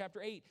Mark chapter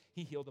 8.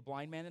 He healed a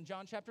blind man in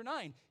John chapter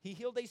 9. He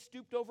healed a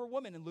stooped-over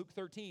woman in Luke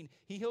 13.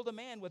 He healed a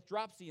man with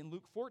dropsy in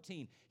Luke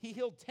 14. He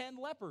healed 10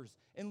 lepers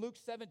in Luke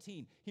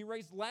 17. He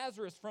raised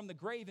Lazarus from the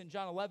grave in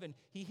John 11.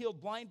 He healed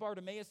blind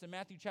Bartimaeus in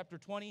Matthew chapter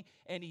 20.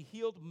 And he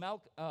healed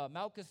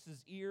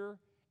Malchus's ear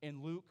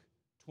in Luke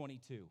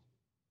 22.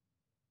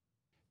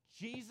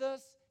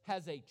 Jesus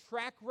has a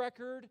track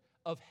record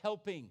of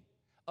helping,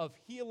 of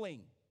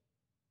healing,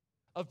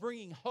 of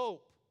bringing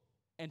hope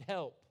and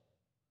help.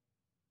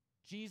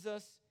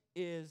 Jesus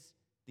is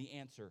the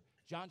answer.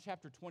 John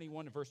chapter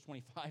 21 and verse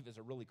 25 is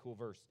a really cool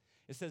verse.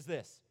 It says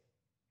this.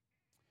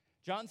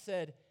 John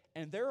said,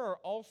 and there are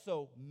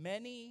also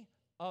many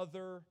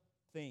other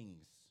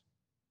things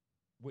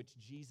which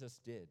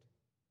Jesus did,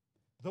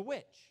 the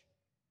which,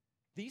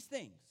 these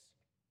things,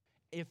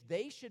 if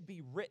they should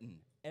be written,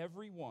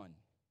 every one,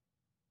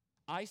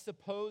 I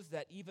suppose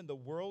that even the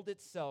world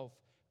itself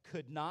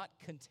could not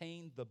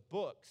contain the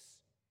books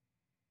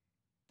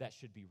that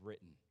should be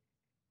written.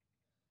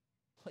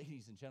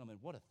 Ladies and gentlemen,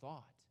 what a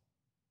thought.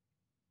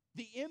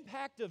 The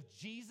impact of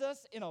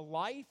Jesus in a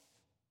life,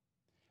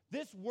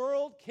 this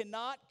world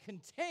cannot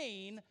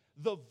contain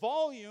the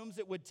volumes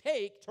it would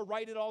take to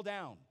write it all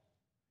down.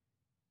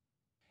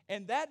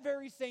 And that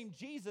very same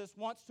Jesus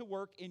wants to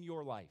work in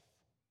your life.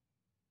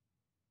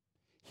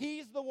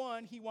 He's the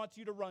one he wants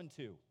you to run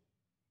to.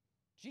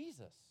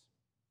 Jesus.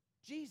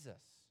 Jesus.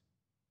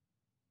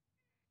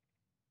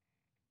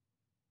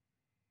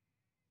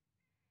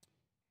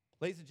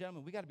 Ladies and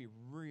gentlemen, we got to be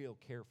real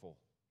careful.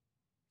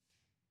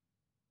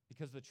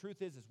 Because the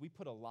truth is we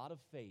put a lot of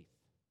faith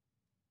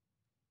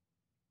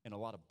in a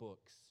lot of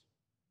books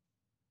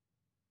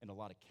and a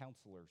lot of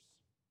counselors.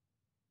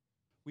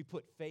 We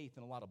put faith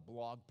in a lot of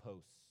blog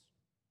posts.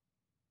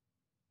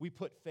 We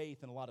put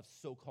faith in a lot of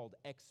so-called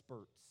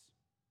experts.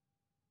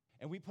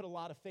 And we put a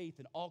lot of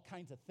faith in all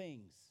kinds of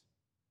things.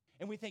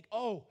 and we think,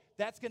 oh,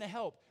 that's going to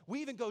help.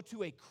 We even go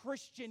to a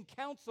Christian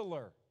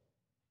counselor.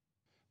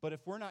 But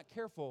if we're not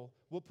careful,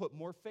 we'll put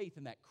more faith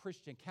in that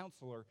Christian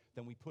counselor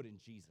than we put in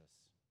Jesus.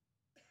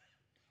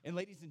 And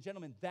ladies and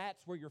gentlemen,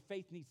 that's where your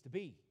faith needs to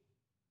be.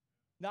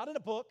 Not in a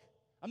book.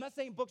 I'm not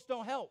saying books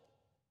don't help.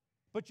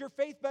 But your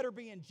faith better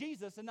be in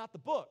Jesus and not the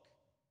book.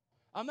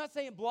 I'm not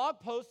saying blog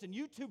posts and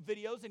YouTube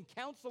videos and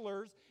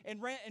counselors and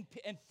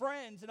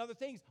friends and other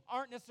things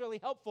aren't necessarily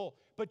helpful.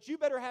 But you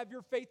better have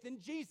your faith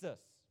in Jesus.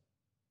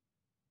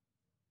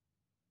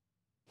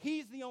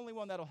 He's the only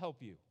one that'll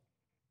help you.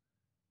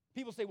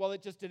 People say, well,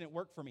 it just didn't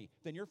work for me.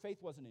 Then your faith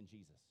wasn't in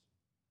Jesus.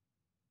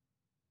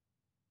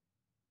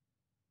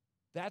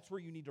 That's where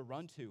you need to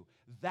run to.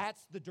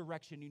 That's the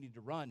direction you need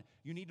to run.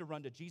 You need to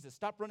run to Jesus.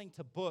 Stop running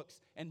to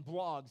books and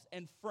blogs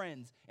and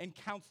friends and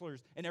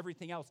counselors and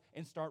everything else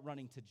and start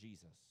running to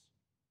Jesus.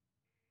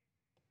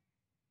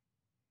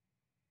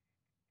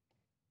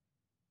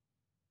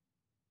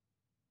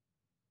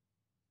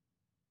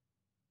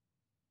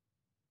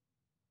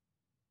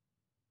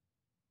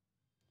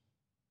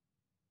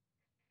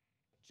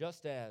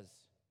 Just as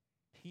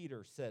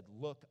Peter said,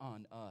 look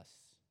on us,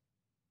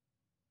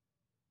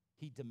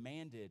 he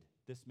demanded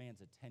this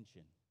man's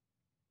attention.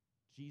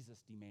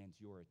 Jesus demands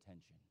your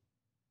attention.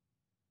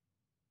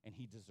 And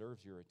he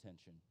deserves your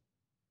attention.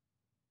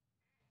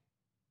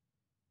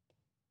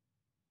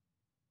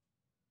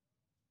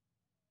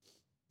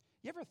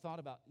 You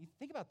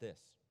think about this.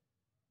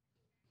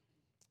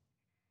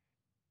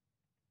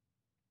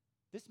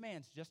 This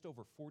man's just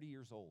over 40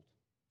 years old.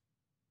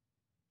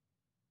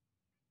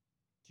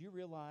 Do you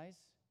realize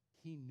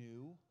he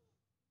knew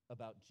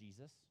about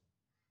Jesus?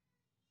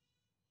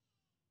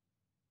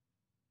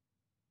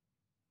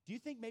 Do you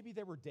think maybe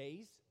there were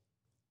days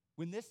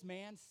when this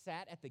man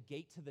sat at the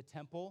gate to the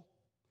temple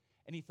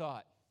and he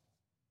thought,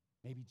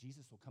 maybe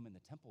Jesus will come in the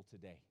temple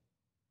today.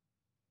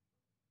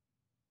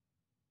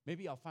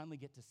 Maybe I'll finally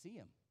get to see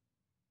him.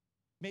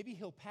 Maybe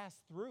he'll pass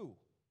through.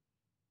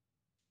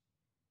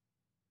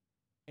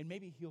 And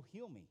maybe he'll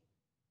heal me.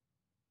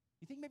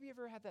 You think maybe you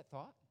ever had that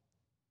thought?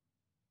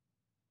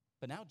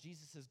 But now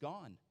Jesus is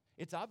gone.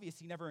 It's obvious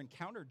he never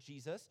encountered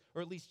Jesus,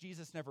 or at least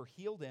Jesus never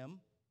healed him.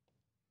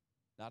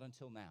 Not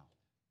until now.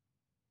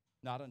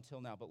 Not until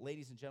now. But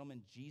ladies and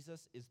gentlemen,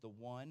 Jesus is the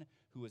one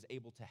who is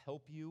able to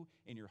help you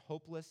in your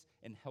hopeless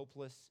and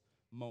helpless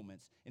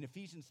moments. In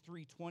Ephesians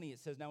 3:20, it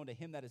says, now unto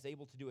him that is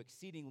able to do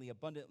exceedingly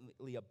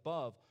abundantly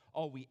above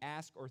all we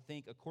ask or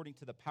think according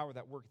to the power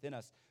that worketh in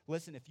us.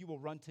 Listen, if you will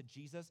run to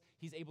Jesus,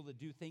 he's able to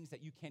do things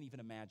that you can't even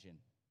imagine.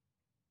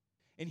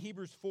 In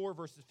Hebrews 4,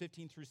 verses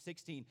 15 through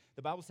 16,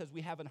 the Bible says,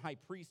 we have an high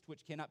priest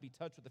which cannot be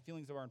touched with the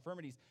feelings of our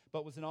infirmities,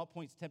 but was in all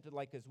points tempted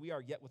like as we are,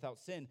 yet without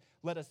sin.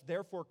 Let us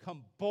therefore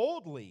come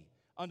boldly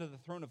unto the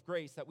throne of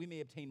grace, that we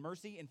may obtain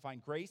mercy and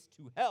find grace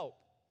to help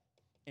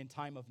in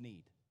time of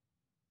need.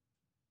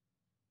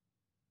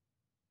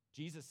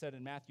 Jesus said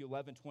in Matthew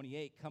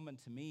 11:28, come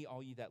unto me,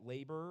 all ye that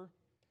labor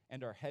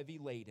and are heavy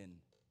laden,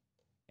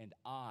 and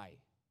I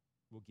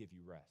will give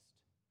you rest.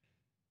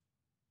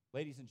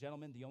 Ladies and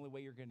gentlemen, the only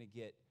way you're going to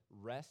get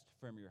rest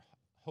from your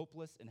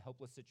hopeless and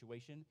helpless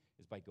situation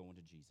is by going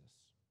to Jesus.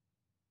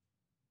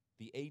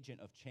 The agent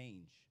of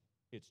change,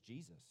 it's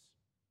Jesus.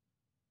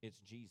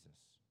 It's Jesus.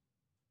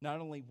 Not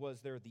only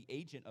was there the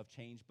agent of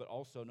change, but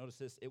also, notice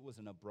this, it was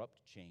an abrupt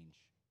change.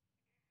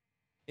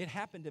 It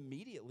happened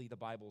immediately, the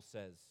Bible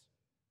says.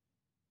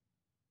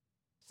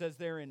 It says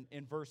there in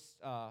verse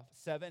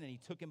 7, and he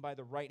took him by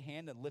the right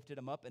hand and lifted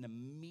him up, and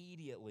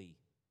immediately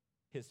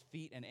his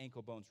feet and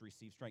ankle bones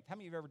received strength. How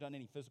many of you have ever done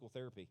any physical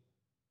therapy?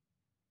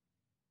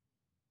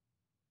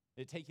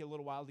 Did it take you a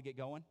little while to get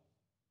going?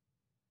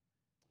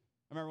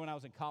 I remember when I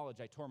was in college,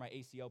 I tore my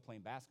ACL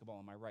playing basketball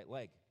on my right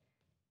leg.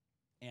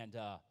 And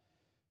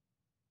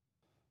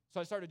so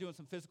I started doing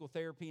some physical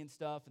therapy and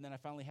stuff, and then I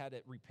finally had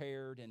it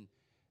repaired. And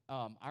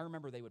I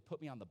remember they would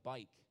put me on the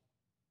bike,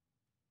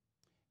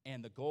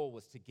 and the goal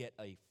was to get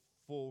a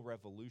full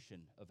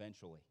revolution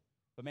eventually.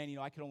 But man,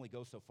 I could only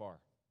go so far.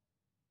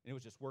 And it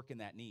was just working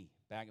that knee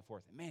back and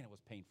forth. And man, it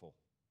was painful.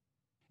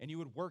 And you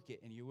would work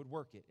it, and you would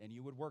work it, and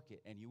you would work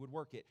it, and you would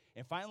work it.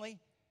 And finally,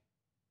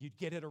 you'd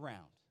get it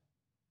around.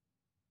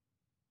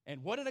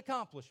 And what an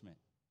accomplishment.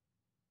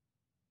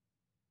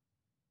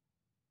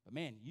 But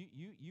man,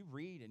 you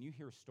read and you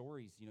hear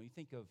stories,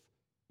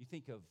 you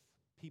think of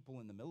people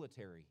in the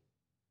military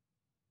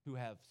who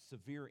have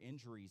severe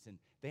injuries and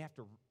they have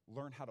to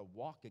learn how to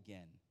walk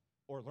again,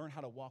 or learn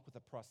how to walk with a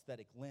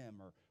prosthetic limb,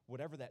 or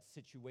whatever that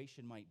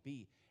situation might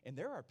be. And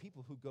there are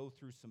people who go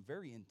through some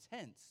very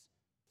intense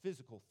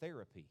physical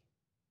therapy.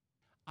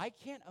 I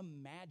can't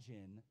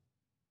imagine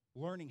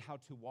learning how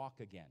to walk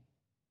again.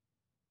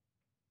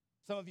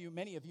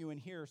 Many of you in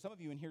here,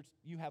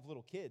 you have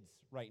little kids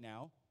right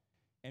now,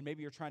 and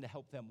maybe you're trying to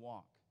help them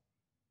walk.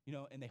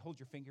 And they hold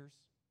your fingers,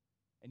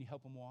 and you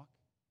help them walk.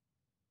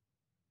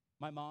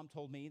 My mom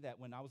told me that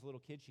when I was a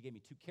little kid, she gave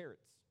me 2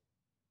 carrots.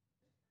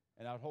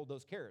 And I would hold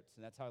those carrots,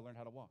 and that's how I learned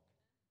how to walk.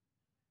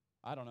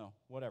 I don't know,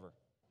 whatever.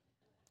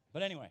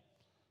 But anyway,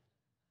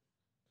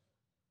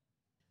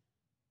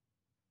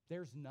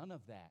 there's none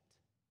of that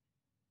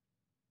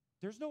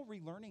There's no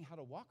relearning how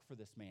to walk for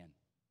this man.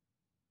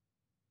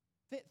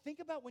 Think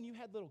about when you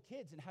had little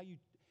kids and how you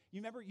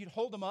remember you'd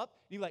hold them up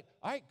and you're like,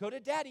 all right, go to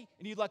daddy.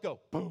 And you'd let go.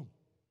 Boom.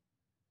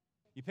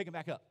 You pick them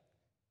back up.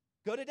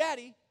 Go to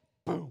daddy.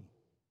 Boom.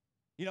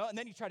 And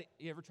then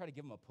you ever try to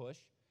give them a push?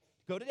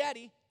 Go to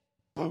daddy.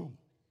 Boom.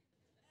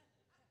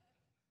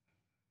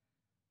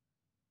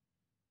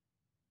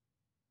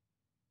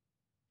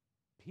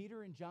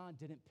 Peter and John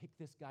didn't pick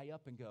this guy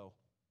up and go,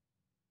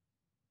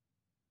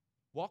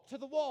 walk to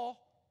the wall.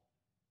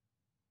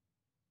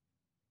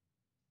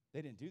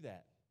 They didn't do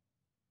that.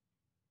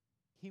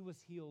 He was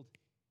healed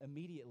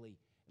immediately.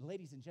 And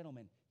ladies and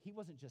gentlemen, he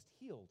wasn't just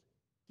healed.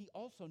 He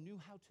also knew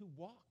how to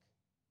walk,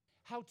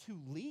 how to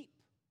leap,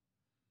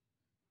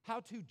 how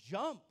to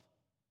jump,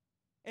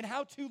 and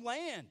how to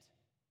land.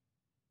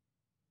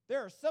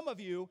 There are some of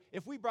you,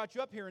 if we brought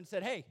you up here and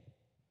said, hey,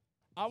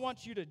 I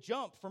want you to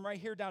jump from right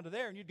here down to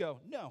there, and you'd go,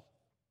 no.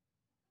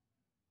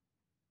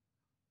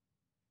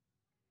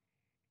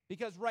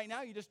 Because right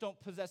now you just don't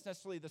possess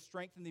necessarily the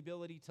strength and the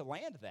ability to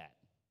land that.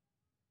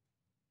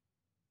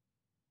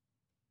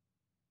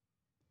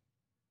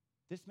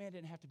 This man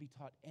didn't have to be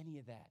taught any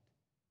of that.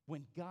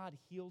 When God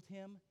healed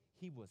him,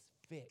 he was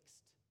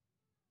fixed.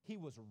 He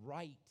was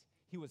right.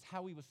 He was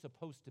how he was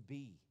supposed to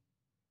be.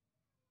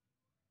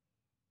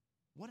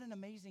 What an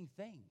amazing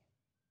thing.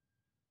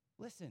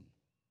 Listen,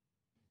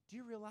 do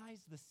you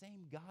realize the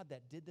same God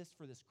that did this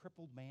for this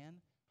crippled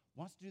man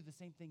wants to do the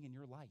same thing in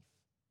your life?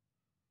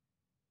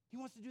 He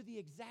wants to do the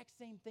exact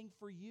same thing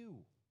for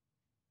you.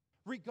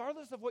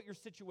 Regardless of what your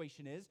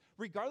situation is,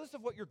 regardless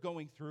of what you're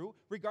going through,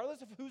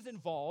 regardless of who's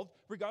involved,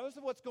 regardless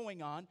of what's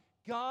going on,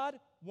 God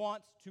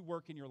wants to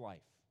work in your life.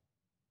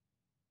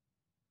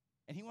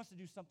 And he wants to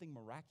do something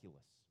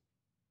miraculous.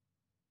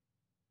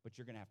 But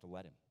you're going to have to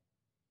let him.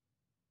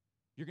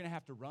 You're going to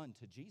have to run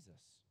to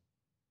Jesus.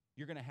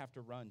 You're going to have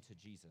to run to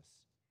Jesus.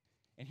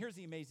 And here's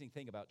the amazing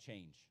thing about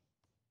change.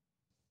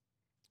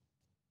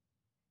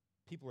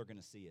 People are going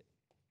to see it.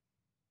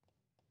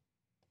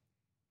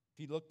 If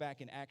you look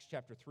back in Acts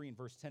chapter 3 and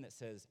verse 10, it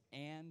says,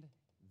 and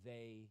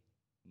they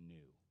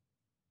knew.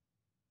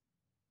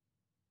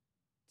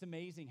 It's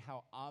amazing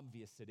how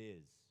obvious it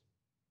is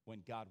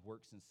when God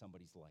works in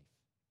somebody's life.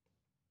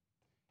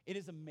 It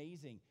is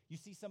amazing. You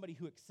see somebody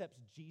who accepts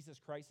Jesus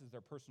Christ as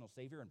their personal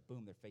Savior, and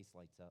boom, their face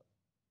lights up.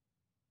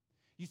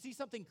 You see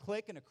something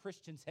click in a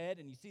Christian's head,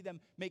 and you see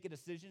them make a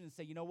decision and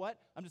say, you know what?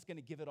 I'm just going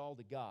to give it all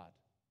to God.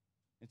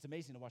 It's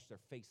amazing to watch their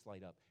face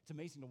light up. It's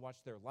amazing to watch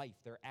their life,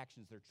 their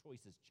actions, their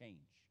choices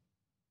change.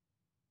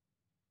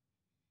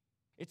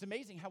 It's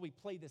amazing how we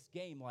play this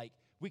game like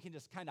we can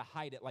just kind of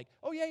hide it like,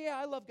 oh, yeah,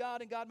 I love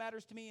God and God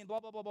matters to me and blah,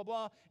 blah, blah, blah,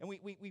 blah. And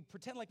we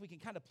pretend like we can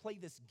kind of play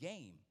this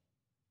game.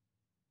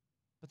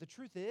 But the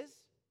truth is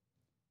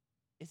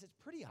it's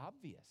pretty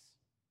obvious.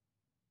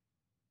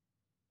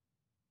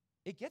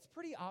 It gets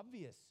pretty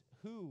obvious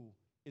who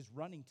is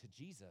running to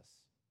Jesus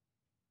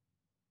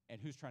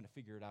and who's trying to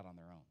figure it out on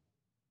their own.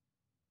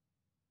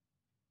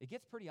 It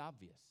gets pretty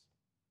obvious.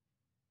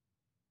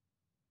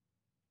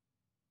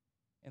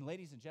 And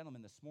ladies and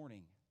gentlemen, this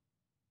morning,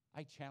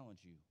 I challenge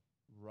you,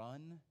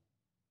 run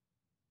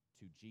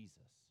to Jesus.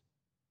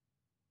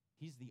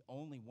 He's the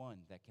only one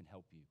that can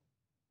help you.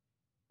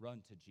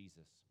 Run to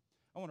Jesus.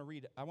 I want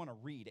to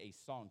read a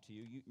song to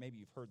you. Maybe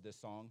you've heard this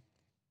song,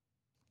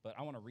 but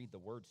I want to read the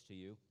words to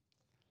you.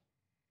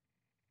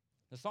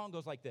 The song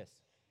goes like this.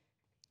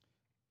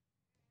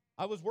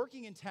 I was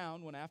working in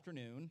town one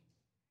afternoon,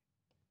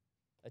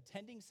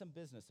 attending some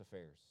business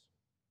affairs.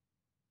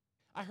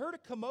 I heard a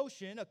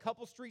commotion a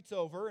couple streets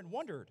over and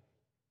wondered,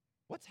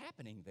 what's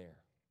happening there?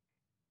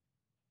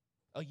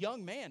 A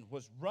young man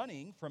was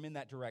running from in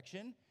that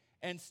direction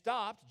and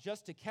stopped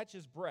just to catch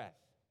his breath.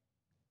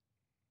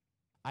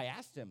 I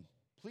asked him,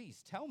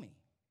 please tell me,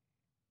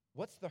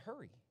 what's the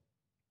hurry?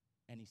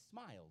 And he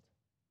smiled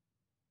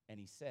and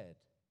he said,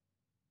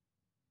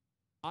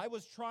 I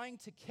was trying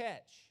to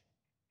catch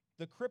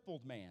the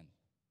crippled man.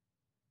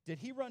 Did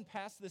he run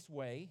past this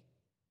way?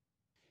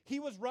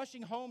 He was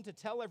rushing home to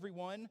tell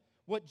everyone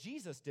what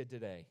Jesus did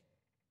today.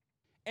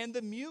 And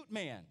the mute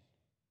man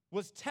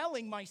was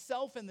telling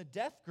myself and the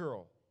deaf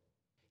girl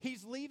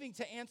he's leaving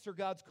to answer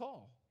God's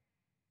call.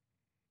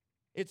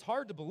 It's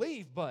hard to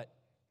believe, but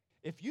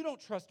if you don't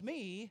trust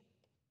me,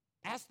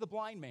 ask the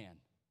blind man.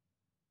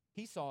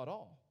 He saw it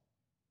all.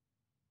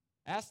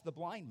 Ask the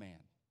blind man.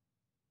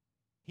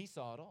 He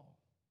saw it all.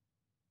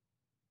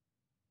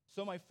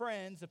 So, my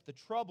friends, if the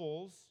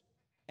troubles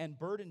and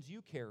burdens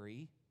you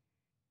carry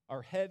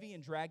are heavy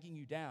and dragging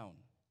you down,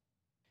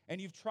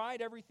 and you've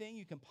tried everything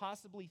you can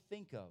possibly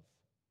think of,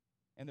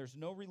 and there's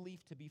no relief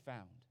to be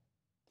found,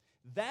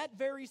 that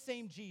very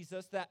same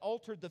Jesus that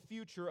altered the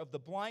future of the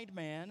blind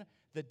man,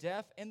 the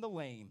deaf, and the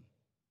lame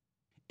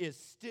is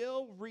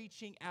still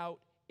reaching out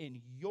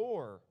in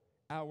your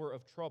hour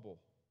of trouble.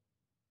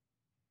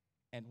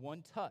 And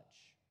one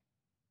touch,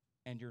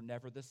 and you're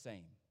never the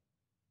same.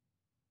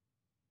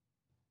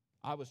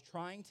 I was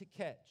trying to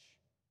catch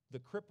the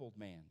crippled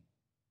man.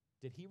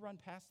 Did he run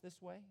past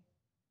this way?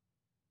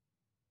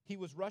 He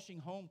was rushing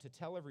home to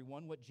tell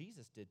everyone what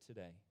Jesus did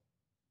today.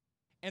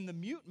 And the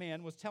mute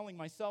man was telling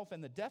myself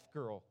and the deaf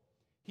girl,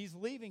 he's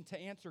leaving to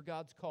answer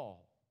God's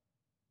call.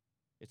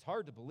 It's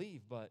hard to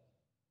believe, but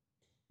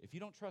if you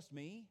don't trust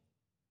me,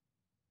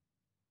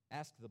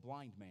 ask the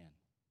blind man.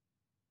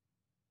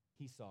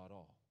 He saw it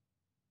all.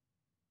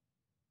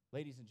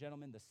 Ladies and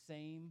gentlemen, the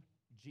same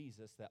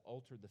Jesus that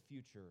altered the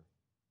future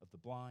of the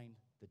blind,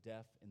 the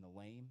deaf, and the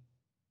lame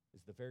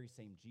is the very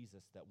same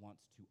Jesus that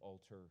wants to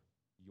alter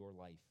your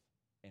life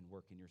and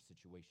work in your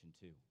situation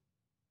too.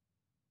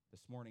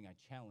 This morning, I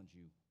challenge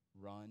you,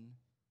 run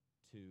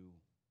to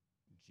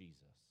Jesus.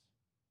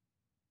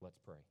 Let's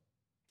pray.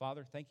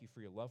 Father, thank you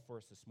for your love for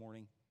us this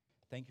morning.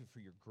 Thank you for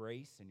your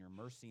grace and your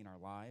mercy in our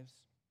lives.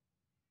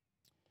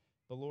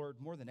 But Lord,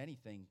 more than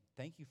anything,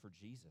 thank you for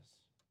Jesus.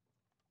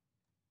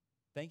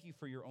 Thank you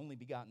for your only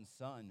begotten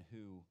Son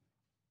who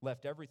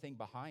left everything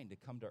behind to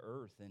come to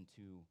earth and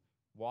to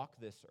walk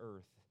this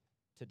earth,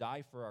 to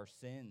die for our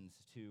sins,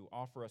 to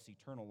offer us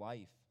eternal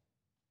life,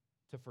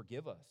 to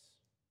forgive us.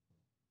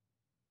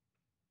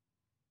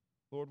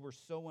 Lord, we're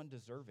so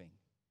undeserving.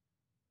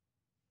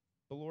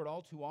 But Lord,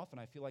 all too often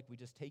I feel like we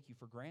just take you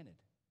for granted.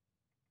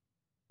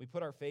 We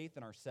put our faith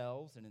in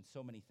ourselves and in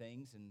so many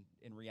things, and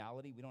in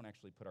reality, we don't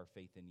actually put our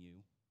faith in you.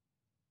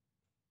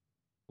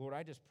 Lord,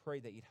 I just pray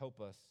that you'd help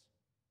us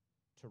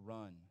to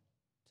run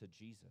to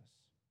Jesus.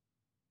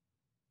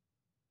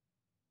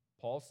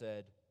 Paul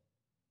said,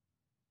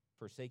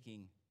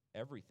 forsaking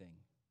everything,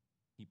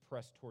 he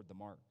pressed toward the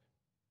mark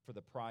for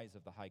the prize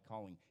of the high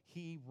calling.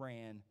 He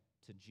ran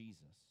to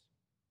Jesus.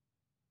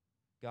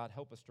 God,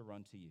 help us to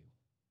run to you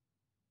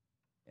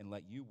and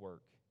let you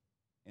work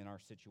in our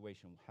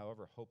situation,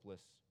 however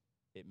hopeless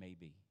it may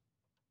be.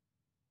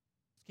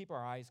 Let's keep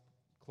our eyes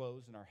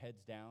closed and our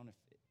heads down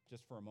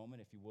just for a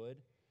moment, if you would.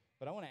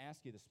 But I want to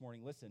ask you this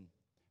morning, listen,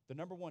 the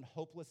number one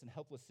hopeless and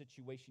helpless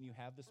situation you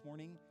have this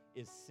morning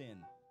is sin.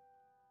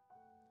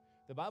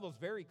 The Bible is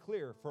very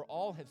clear, for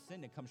all have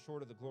sinned and come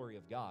short of the glory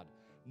of God.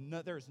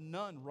 No, there's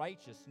none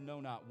righteous, no,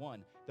 not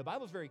one. The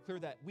Bible is very clear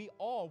that we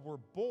all were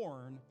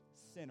born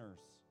sinners.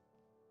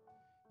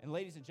 And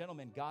ladies and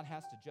gentlemen, God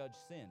has to judge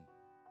sin.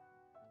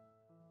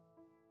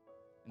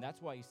 And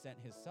that's why he sent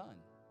his Son.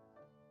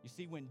 You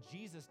see, when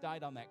Jesus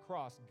died on that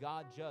cross,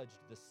 God judged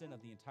the sin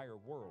of the entire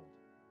world.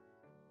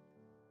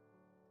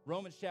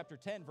 Romans chapter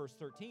 10, verse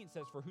 13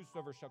 says, for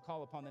whosoever shall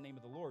call upon the name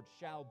of the Lord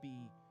shall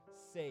be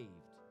saved.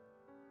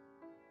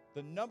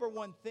 The number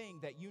one thing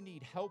that you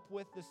need help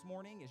with this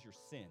morning is your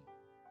sin.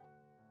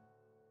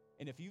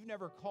 And if you've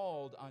never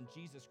called on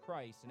Jesus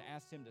Christ and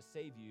asked him to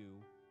save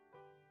you,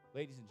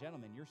 ladies and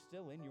gentlemen, you're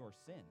still in your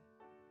sin.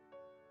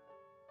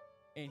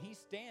 And he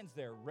stands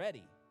there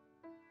ready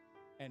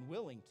and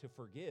willing to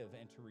forgive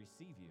and to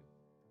receive you.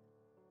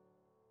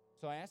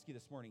 So I ask you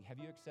this morning, have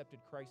you accepted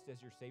Christ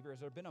as your Savior? Has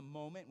there been a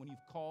moment when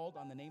you've called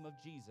on the name of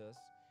Jesus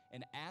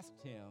and asked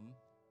him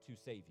to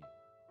save you?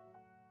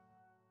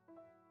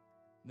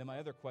 And then my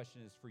other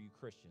question is for you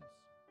Christians.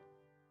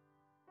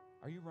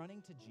 Are you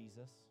running to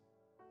Jesus?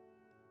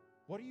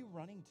 What are you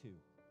running to?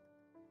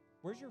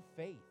 Where's your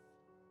faith?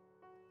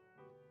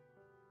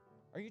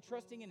 Are you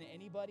trusting in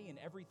anybody and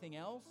everything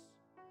else?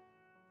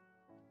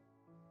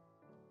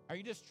 Are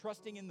you just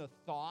trusting in the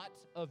thought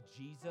of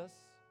Jesus?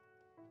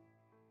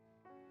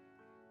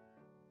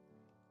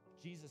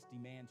 Jesus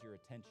demands your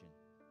attention.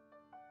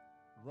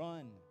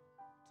 Run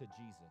to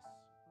Jesus.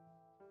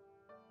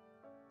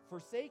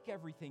 Forsake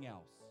everything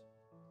else.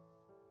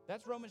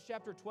 That's Romans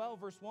chapter 12,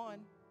 verse 1.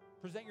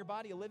 Present your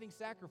body a living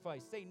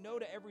sacrifice. Say no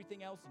to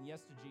everything else and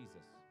yes to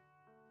Jesus.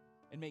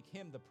 And make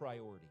him the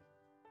priority.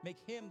 Make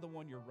him the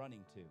one you're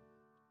running to.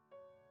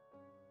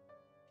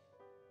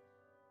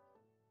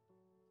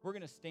 We're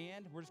going to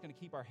stand. We're just going to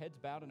keep our heads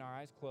bowed and our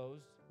eyes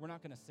closed. We're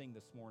not going to sing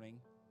this morning.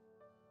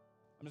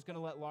 I'm just going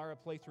to let Laura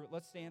play through it.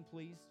 Let's stand,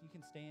 please. You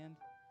can stand.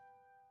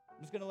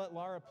 I'm just going to let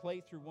Laura play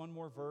through one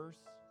more verse.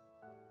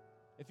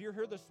 If you're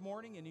here this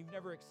morning and you've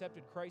never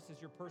accepted Christ as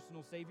your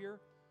personal Savior,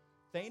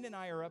 Thane and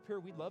I are up here.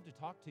 We'd love to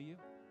talk to you.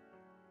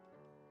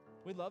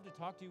 We'd love to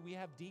talk to you. We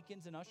have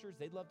deacons and ushers.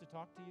 They'd love to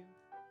talk to you.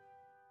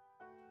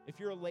 If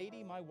you're a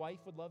lady, my wife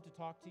would love to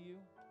talk to you.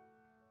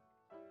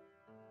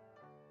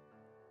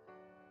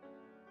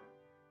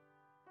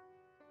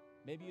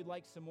 Maybe you'd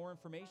like some more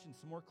information,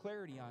 some more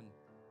clarity on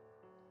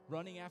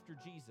running after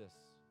Jesus,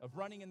 of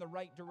running in the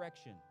right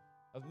direction,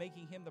 of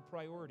making him the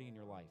priority in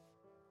your life.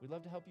 We'd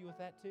love to help you with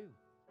that too.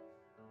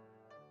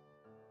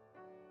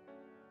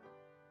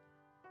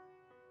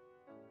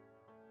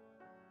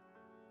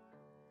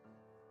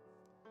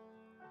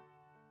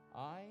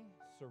 I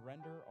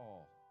surrender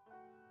all.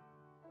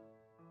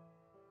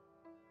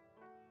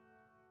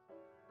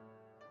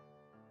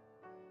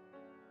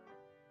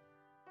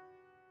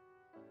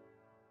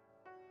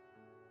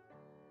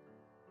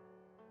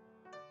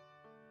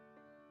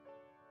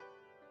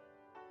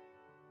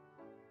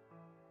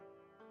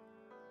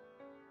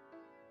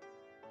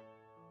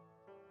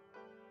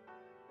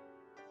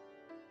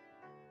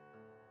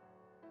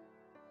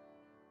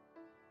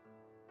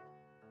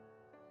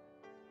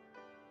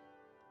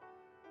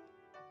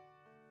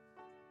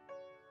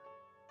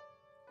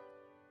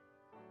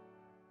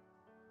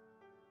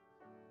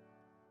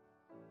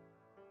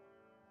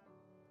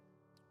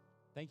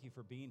 Thank you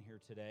for being here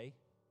today.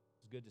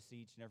 It's good to see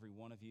each and every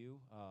one of you.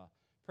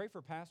 Pray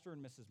for Pastor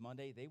and Mrs.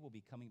 Monday. They will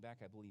be coming back,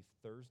 I believe,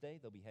 Thursday.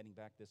 They'll be heading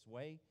back this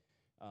way.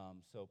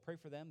 So pray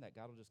for them, that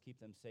God will just keep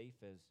them safe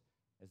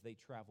as they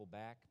travel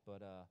back.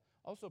 But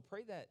also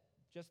pray that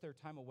just their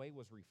time away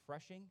was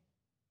refreshing,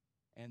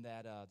 and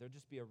that there'll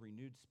just be a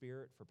renewed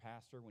spirit for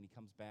Pastor when he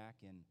comes back,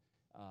 and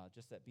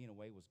just that being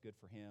away was good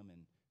for him,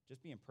 and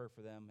just be in prayer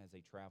for them as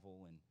they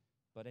travel.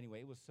 But anyway,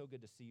 it was so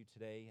good to see you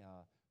today.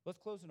 Let's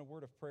close in a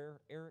word of prayer.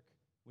 Eric,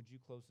 would you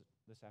close it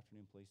this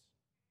afternoon, please?